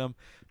trying to get him.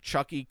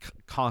 Chucky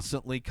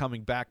constantly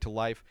coming back to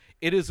life.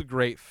 It is a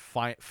great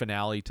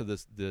finale to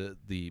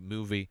the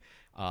movie,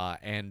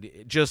 and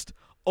just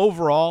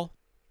overall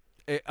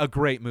a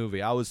great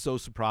movie. I was so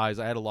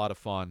surprised. I had a lot of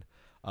fun.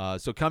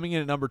 So coming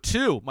in at number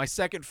 2, my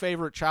second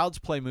favorite Child's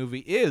Play movie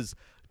is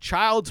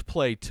Child's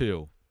Play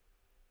 2.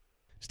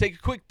 Let's take a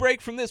quick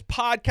break from this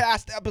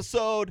podcast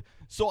episode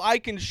so I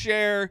can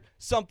share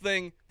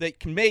something that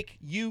can make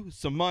you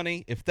some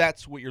money if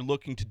that's what you're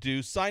looking to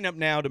do. Sign up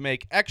now to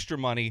make extra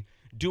money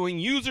doing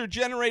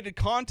user-generated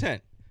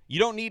content. You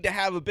don't need to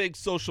have a big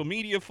social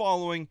media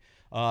following.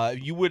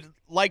 You would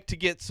like to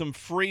get some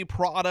free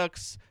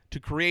products to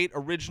create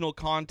original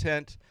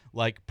content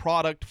like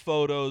product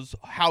photos,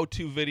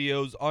 how-to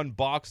videos,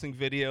 unboxing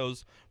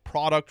videos,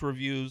 product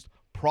reviews,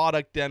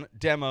 product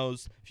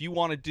demos. If you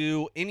want to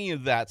do any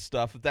of that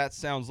stuff, if that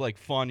sounds like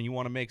fun, you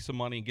want to make some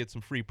money and get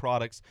some free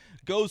products,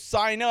 go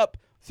sign up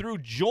through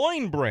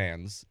Join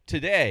Brands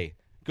today.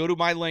 Go to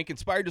my link,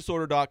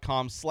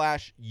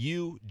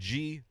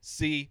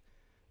 inspireddisorder.com/UGC.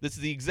 This is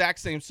the exact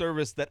same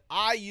service that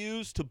I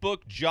use to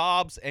book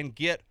jobs and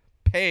get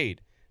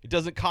paid. It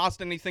doesn't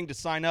cost anything to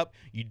sign up.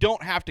 You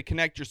don't have to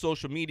connect your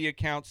social media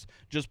accounts.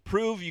 Just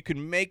prove you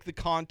can make the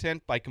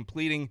content by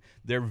completing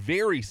their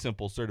very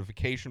simple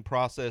certification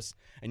process,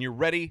 and you're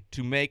ready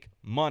to make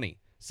money.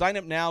 Sign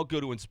up now.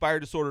 Go to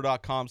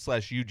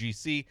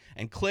inspireddisorder.com/UGC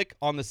and click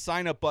on the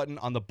sign up button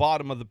on the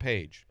bottom of the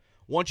page.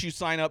 Once you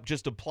sign up,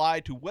 just apply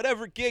to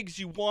whatever gigs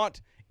you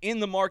want in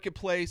the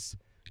marketplace.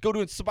 Go to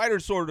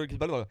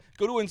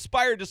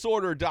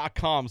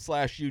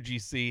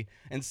inspireddisorder.com/UGC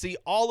and see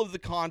all of the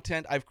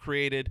content I've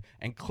created,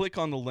 and click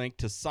on the link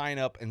to sign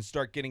up and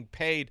start getting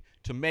paid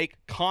to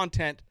make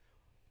content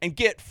and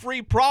get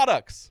free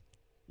products.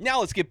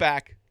 Now let's get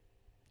back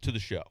to the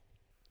show.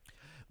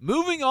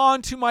 Moving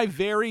on to my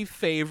very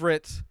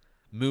favorite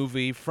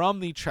movie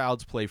from the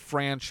Child's Play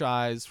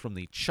franchise, from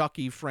the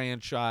Chucky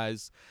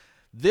franchise.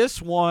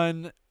 This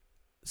one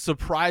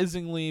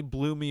surprisingly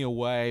blew me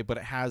away, but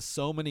it has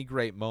so many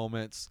great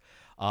moments.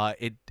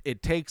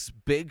 It takes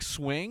big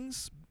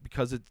swings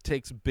because it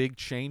takes big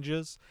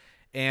changes,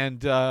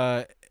 and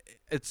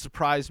it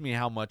surprised me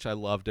how much I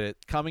loved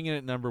it. Coming in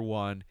at number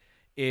 1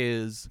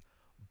 is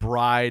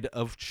Bride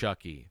of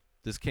Chucky.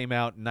 This came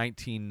out in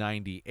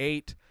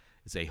 1998.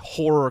 It's a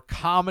horror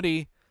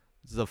comedy.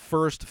 It's the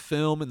first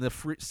film in the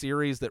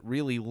series that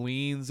really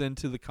leans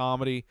into the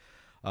comedy.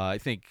 I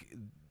think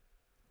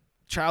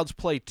Child's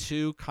Play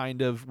 2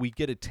 we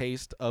get a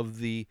taste of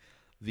the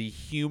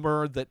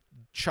humor that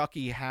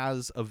Chucky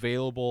has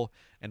available,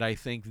 and I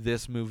think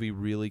this movie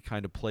really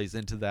kind of plays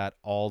into that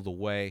all the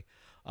way.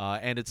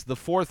 And it's the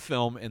 4th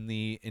film in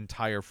the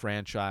entire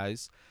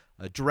franchise,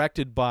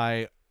 directed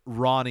by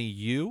Ronnie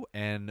Yu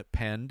and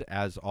penned,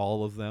 as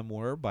all of them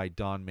were, by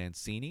Don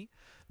Mancini.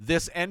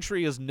 This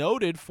entry is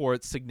noted for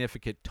its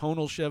significant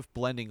tonal shift,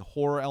 blending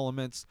horror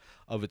elements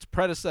of its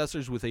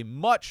predecessors with a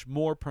much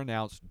more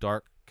pronounced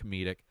dark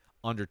comedic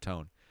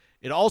undertone.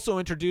 It also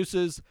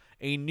introduces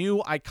a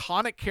new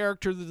iconic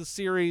character to the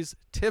series,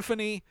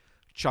 Tiffany,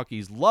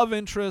 Chucky's love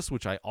interest,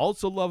 which I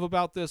also love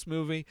about this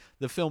movie.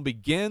 The film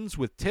begins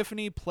with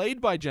Tiffany, played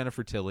by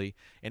Jennifer Tilly,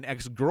 an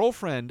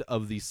ex-girlfriend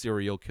of the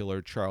serial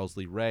killer Charles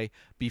Lee Ray,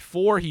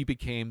 before he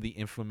became the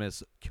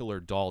infamous killer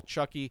doll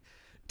Chucky.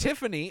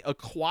 Tiffany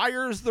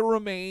acquires the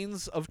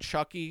remains of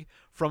Chucky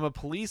from a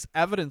police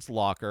evidence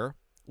locker,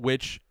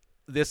 which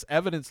this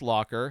evidence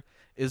locker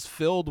is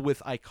filled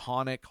with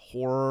iconic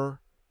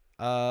horror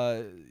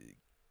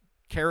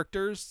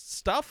characters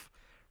stuff,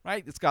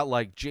 right? It's got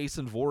like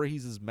Jason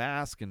Voorhees'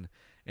 mask and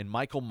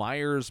Michael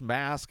Myers'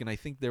 mask, and I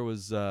think there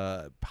was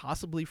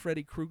possibly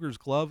Freddy Krueger's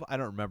glove. I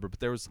don't remember,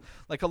 but there was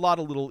like a lot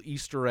of little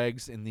Easter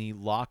eggs in the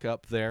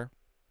lockup there.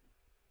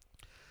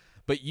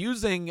 But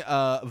using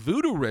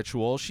voodoo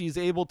ritual, she's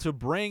able to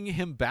bring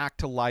him back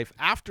to life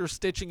after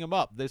stitching him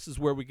up. This is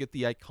where we get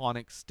the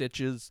iconic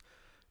stitches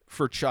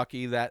for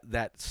Chucky,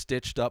 that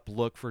stitched up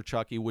look for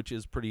Chucky, which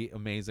is pretty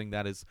amazing.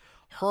 That is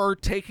her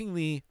taking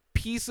the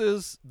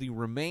pieces, the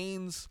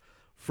remains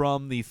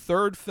from the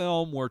third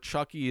film where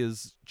Chucky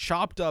is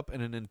chopped up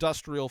in an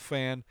industrial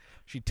fan.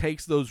 She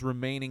takes those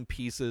remaining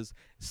pieces,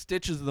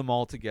 stitches them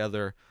all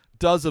together,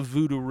 does a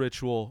voodoo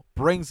ritual,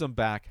 brings them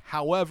back.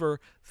 However,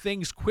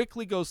 things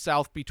quickly go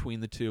south between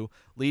the two,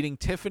 leading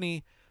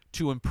Tiffany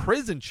to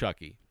imprison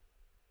Chucky.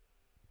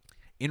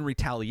 In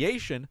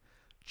retaliation,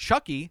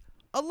 Chucky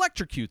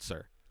electrocutes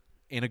her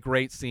in a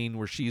great scene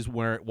where she's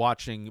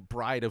watching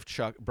Bride of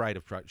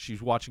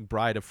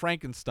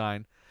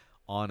Frankenstein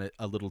on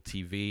a little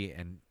TV,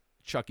 and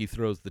Chucky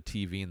throws the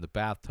TV in the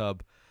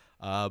bathtub.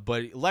 But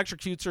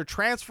electrocutes her,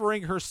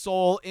 transferring her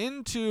soul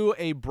into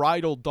a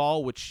bridal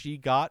doll, which she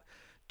got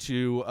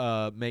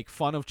to make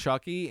fun of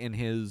Chucky in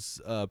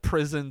his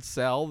prison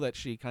cell that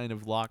she kind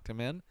of locked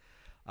him in.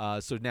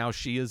 So now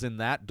she is in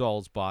that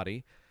doll's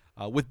body.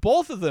 With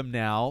both of them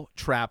now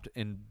trapped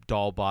in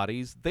doll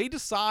bodies, they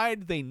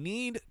decide they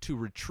need to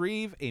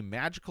retrieve a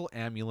magical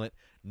amulet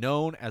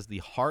known as the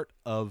Heart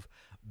of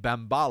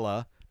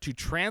Bambala to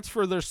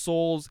transfer their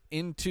souls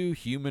into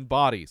human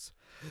bodies.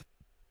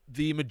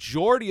 The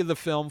majority of the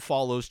film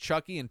follows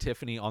Chucky and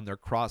Tiffany on their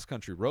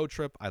cross-country road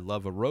trip. I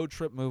love a road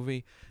trip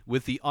movie,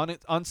 with the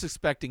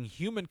unsuspecting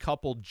human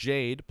couple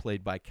Jade,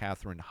 played by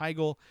Katherine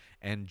Heigl,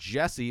 and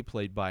Jesse,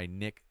 played by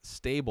Nick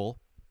Stable,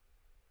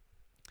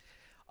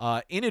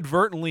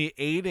 inadvertently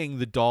aiding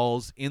the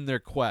dolls in their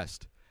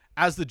quest.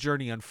 As the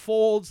journey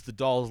unfolds, the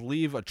dolls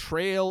leave a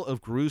trail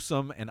of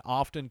gruesome and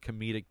often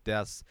comedic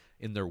deaths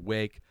in their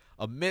wake.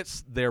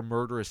 Amidst their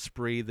murderous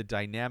spree, the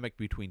dynamic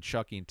between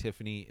Chucky and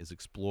Tiffany is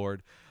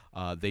explored.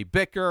 They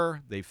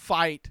bicker, they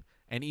fight,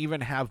 and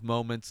even have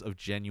moments of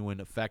genuine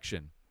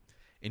affection,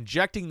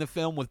 injecting the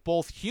film with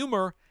both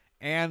humor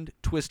and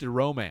twisted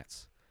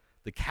romance.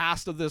 The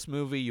cast of this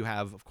movie, you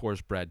have, of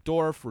course, Brad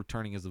Dourif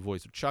returning as the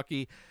voice of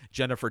Chucky,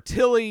 Jennifer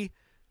Tilly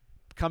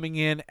coming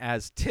in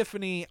as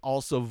Tiffany,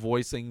 also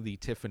voicing the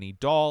Tiffany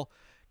doll,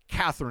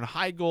 Katherine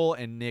Heigl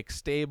and Nick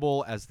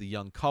Stable as the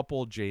young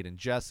couple, Jade and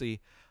Jesse.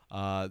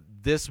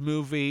 This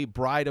movie,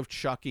 Bride of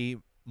Chucky,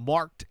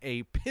 marked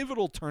a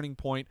pivotal turning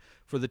point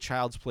for the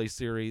Child's Play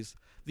series.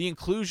 The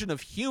inclusion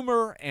of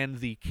humor and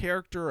the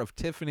character of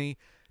Tiffany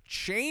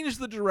changed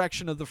the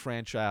direction of the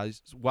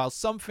franchise. While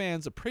some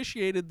fans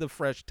appreciated the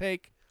fresh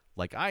take,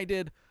 like I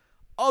did,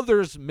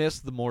 others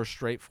missed the more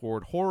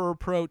straightforward horror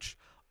approach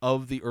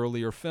of the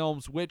earlier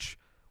films, which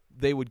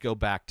they would go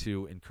back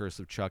to in Curse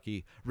of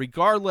Chucky.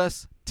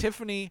 Regardless,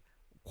 Tiffany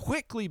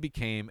quickly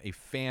became a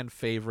fan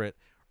favorite,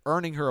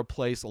 earning her a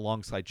place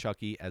alongside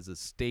Chucky as a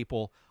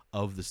staple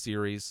of the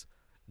series.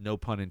 No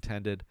pun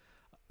intended.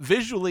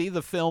 Visually,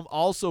 the film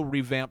also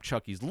revamped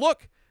Chucky's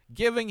look,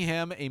 giving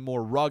him a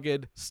more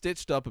rugged,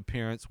 stitched-up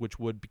appearance, which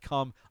would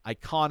become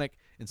iconic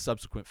in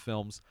subsequent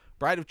films.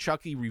 Bride of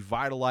Chucky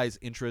revitalized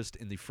interest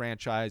in the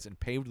franchise and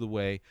paved the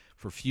way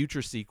for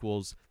future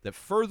sequels that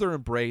further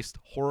embraced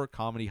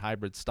horror-comedy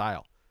hybrid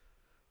style.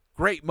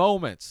 Great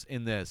moments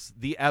in this.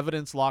 The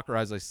evidence locker,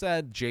 as I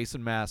said,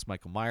 Jason mask,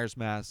 Michael Myers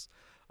mask,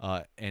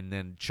 and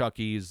then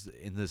Chucky's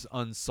in this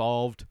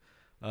unsolved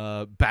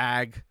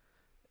bag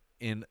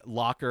in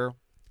locker.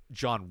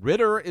 John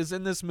Ritter is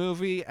in this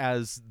movie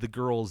as the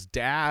girl's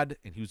dad,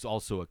 and who's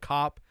also a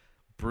cop.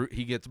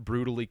 He gets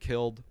brutally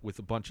killed with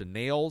a bunch of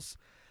nails.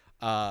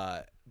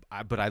 But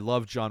I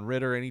love John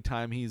Ritter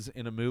anytime he's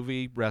in a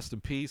movie. Rest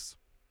in peace.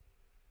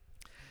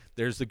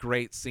 There's a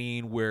great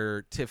scene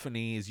where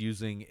Tiffany is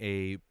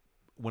using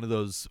one of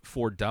those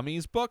For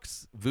Dummies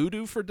books,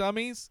 Voodoo for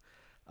Dummies,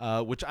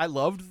 which I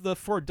loved the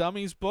For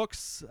Dummies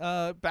books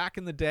back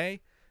in the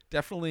day.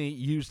 Definitely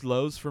used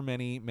those for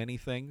many, many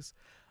things.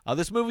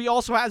 This movie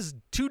also has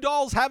two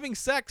dolls having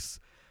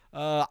sex.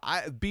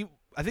 I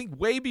think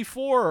way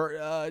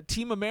before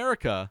Team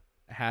America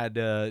had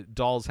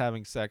dolls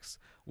having sex,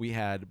 we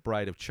had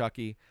Bride of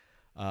Chucky.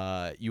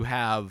 You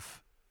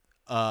have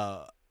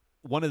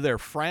one of their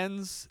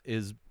friends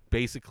is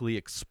basically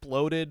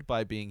exploded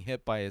by being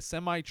hit by a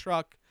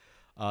semi-truck.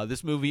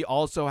 This movie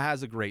also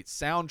has a great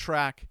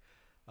soundtrack,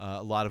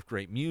 a lot of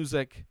great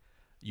music.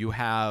 You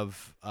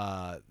have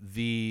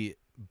the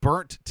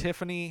burnt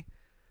Tiffany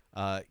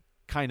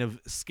kind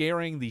of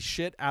scaring the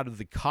shit out of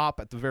the cop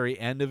at the very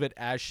end of it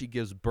as she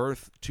gives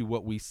birth to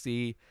what we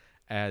see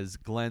as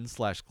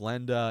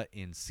Glenn/Glenda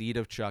in Seed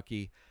of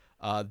Chucky.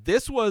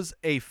 This was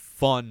a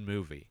fun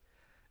movie.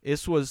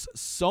 This was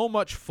so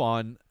much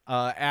fun.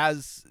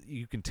 As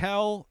you can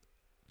tell,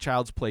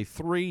 Child's Play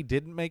 3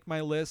 didn't make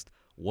my list.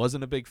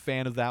 Wasn't a big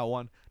fan of that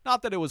one.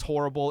 Not that it was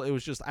horrible. It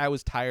was just I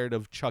was tired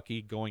of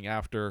Chucky going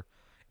after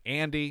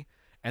Andy.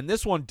 And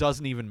this one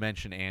doesn't even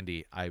mention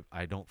Andy,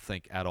 I don't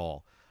think, at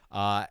all.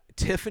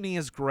 Tiffany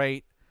is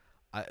great.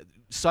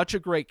 Such a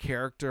great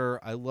character.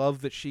 I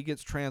love that she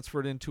gets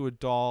transferred into a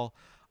doll.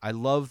 I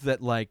love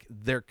that, like,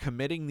 they're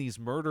committing these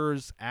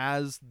murders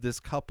as this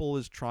couple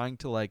is trying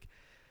to, like,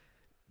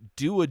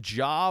 do a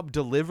job,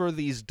 deliver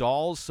these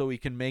dolls so he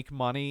can make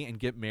money and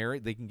get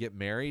married. They can get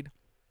married,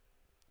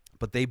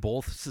 but they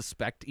both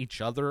suspect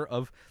each other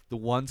of the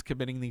ones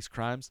committing these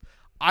crimes.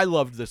 I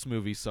loved this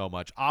movie so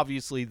much.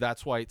 Obviously,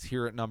 that's why it's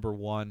here at number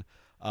 1.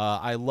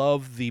 I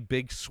love the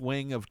big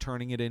swing of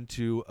turning it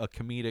into a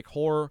comedic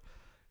horror.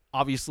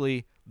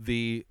 Obviously,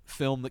 the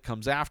film that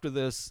comes after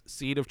this,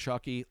 Seed of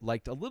Chucky,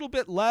 liked a little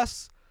bit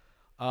less.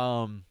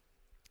 But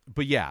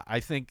yeah,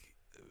 I think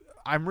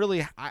I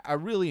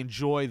really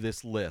enjoy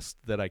this list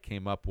that I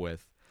came up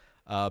with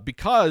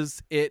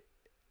because it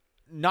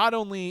not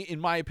only,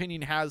 in my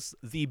opinion, has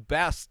the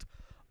best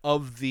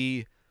of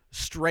the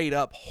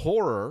straight-up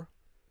horror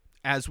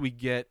as we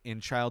get in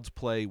Child's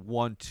Play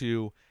 1,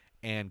 2,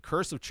 and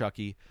Curse of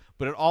Chucky,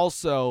 but it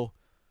also,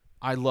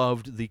 I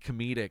loved the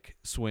comedic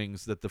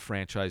swings that the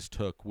franchise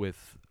took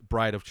with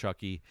Bride of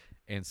Chucky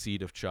and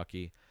Seed of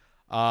Chucky.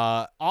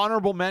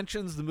 Honorable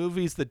mentions, the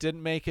movies that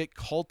didn't make it,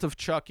 Cult of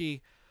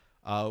Chucky,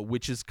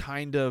 which is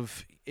kind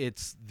of,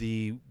 it's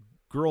the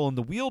girl in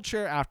the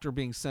wheelchair after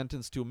being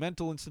sentenced to a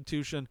mental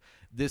institution.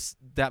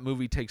 That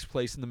movie takes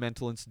place in the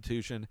mental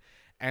institution,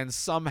 and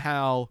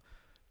somehow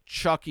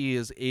Chucky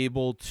is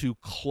able to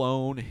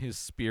clone his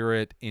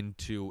spirit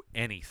into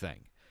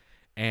anything.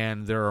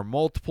 And there are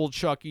multiple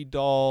Chucky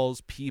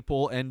dolls.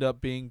 People end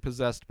up being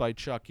possessed by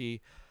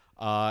Chucky.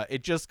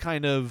 It just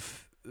kind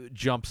of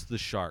jumps the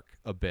shark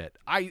a bit.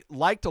 I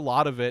liked a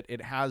lot of it.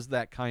 It has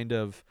that kind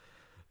of,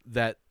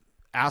 that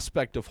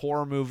aspect of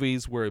horror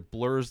movies where it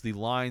blurs the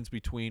lines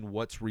between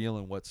what's real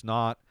and what's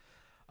not.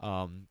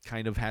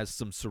 Kind of has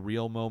some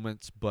surreal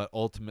moments, but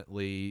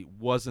ultimately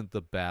wasn't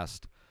the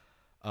best.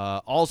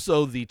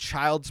 Also, the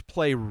Child's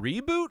Play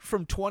reboot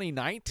from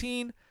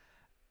 2019.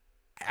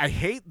 I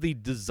hate the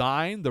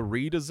design, the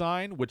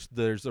redesign, which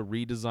there's a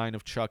redesign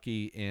of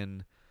Chucky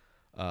in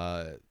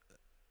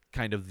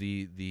kind of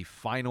the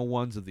final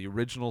ones of the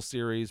original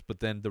series, but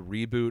then the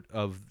reboot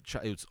of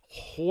it was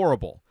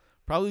horrible.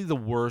 Probably the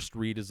worst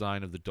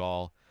redesign of the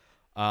doll.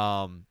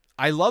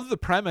 I love the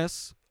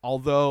premise,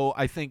 although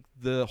I think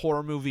the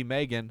horror movie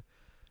Megan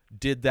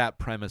did that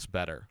premise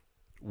better,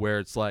 where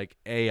it's like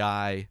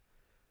AI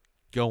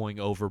going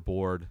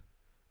overboard,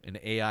 an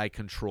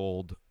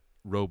AI-controlled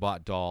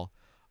robot doll.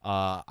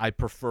 I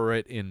prefer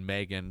it in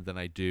Megan than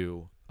I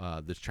do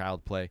this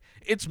Child's Play.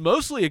 It's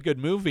mostly a good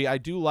movie. I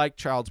do like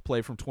Child's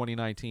Play from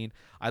 2019.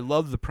 I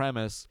love the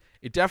premise.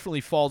 It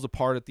definitely falls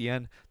apart at the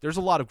end. There's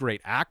a lot of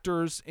great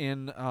actors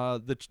in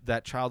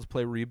that Child's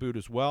Play reboot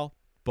as well,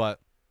 but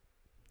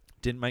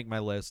didn't make my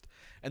list.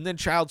 And then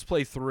Child's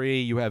Play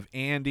 3, you have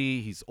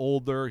Andy. He's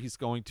older. He's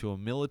going to a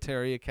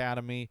military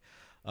academy.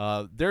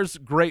 There's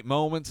great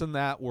moments in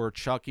that where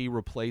Chucky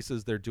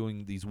replaces, they're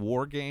doing these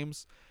war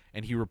games,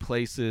 and he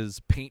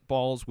replaces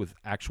paintballs with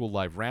actual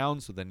live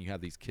rounds, so then you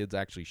have these kids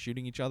actually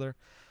shooting each other.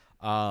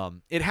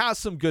 It has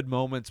some good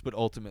moments, but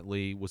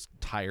ultimately was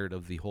tired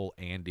of the whole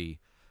Andy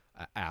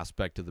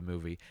aspect of the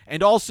movie.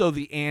 And also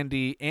the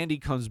Andy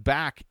comes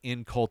back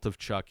in Cult of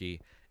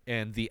Chucky,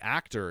 and the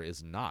actor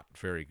is not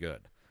very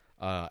good.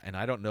 And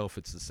I don't know if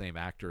it's the same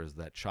actor as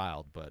that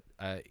child, but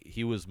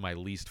he was my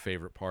least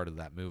favorite part of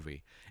that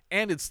movie.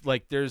 And it's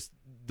like there's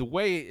the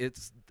way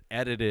it's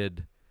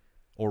edited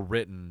or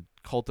written,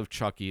 Cult of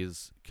Chucky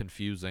is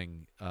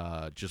confusing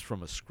just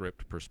from a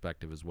script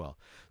perspective as well.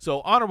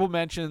 So honorable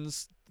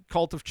mentions,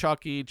 Cult of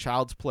Chucky,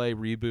 Child's Play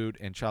reboot,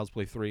 and Child's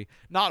Play 3.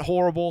 Not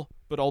horrible,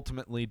 but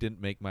ultimately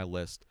didn't make my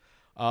list.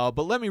 But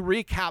let me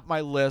recap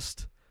my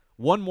list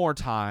one more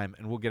time,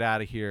 and we'll get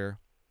out of here.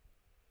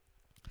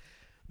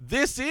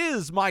 This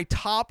is my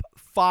top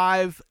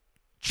 5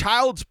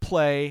 Child's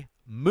Play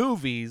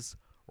movies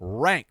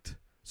ranked.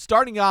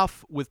 Starting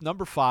off with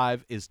number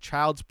 5 is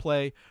Child's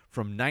Play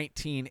from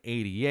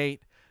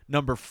 1988.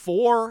 Number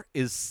 4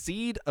 is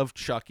Seed of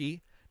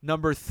Chucky.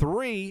 Number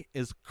 3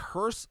 is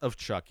Curse of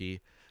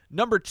Chucky.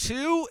 Number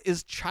 2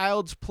 is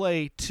Child's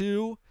Play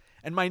 2.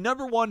 And my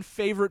number 1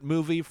 favorite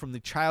movie from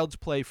the Child's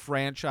Play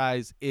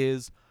franchise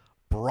is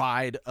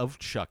Bride of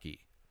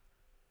Chucky.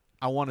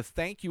 I want to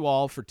thank you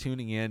all for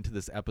tuning in to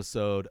this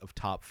episode of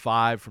Top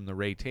 5 from The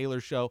Ray Taylor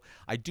Show.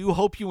 I do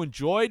hope you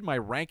enjoyed my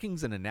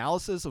rankings and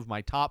analysis of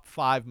my top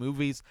 5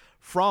 movies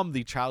from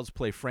the Child's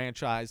Play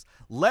franchise.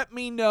 Let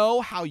me know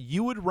how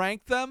you would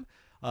rank them.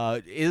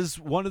 Is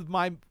one of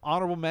my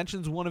honorable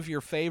mentions one of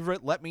your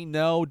favorite? Let me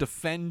know.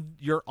 Defend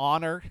your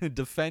honor.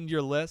 Defend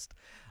your list.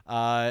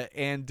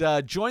 And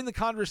join the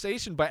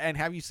conversation. And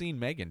have you seen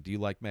Megan? Do you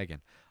like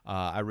Megan?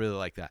 I really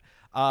like that.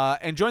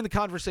 And join the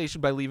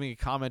conversation by leaving a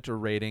comment or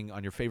rating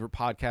on your favorite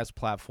podcast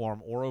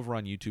platform or over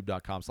on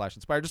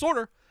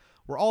youtube.com/inspireddisorder,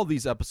 where all of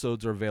these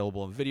episodes are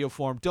available in video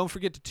form. Don't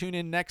forget to tune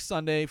in next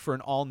Sunday for an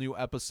all-new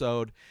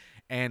episode.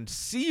 And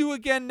see you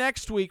again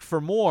next week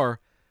for more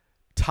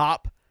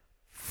Top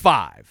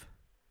 5.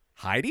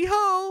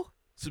 Heidi-ho!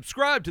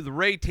 Subscribe to The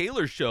Ray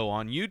Taylor Show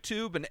on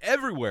YouTube and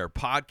everywhere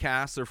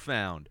podcasts are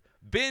found.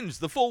 Binge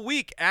the full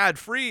week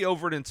ad-free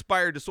over at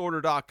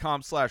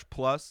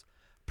inspireddisorder.com/plus.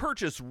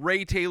 Purchase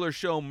Ray Taylor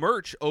Show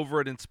merch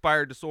over at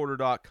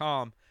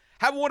inspireddisorder.com.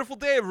 Have a wonderful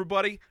day,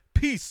 everybody.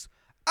 Peace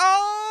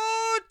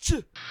out.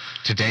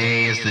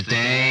 Today is the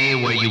day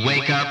where you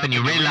wake up and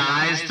you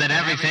realize that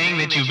everything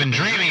that you've been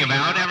dreaming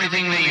about,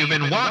 everything that you've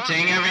been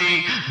wanting,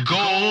 every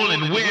goal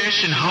and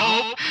wish and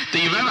hope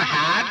that you've ever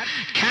had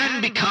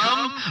can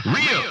become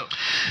real.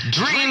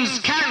 Dreams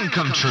can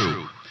come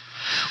true.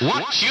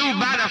 What you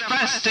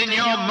manifest in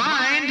your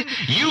mind,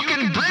 you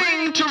can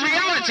bring to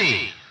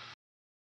reality.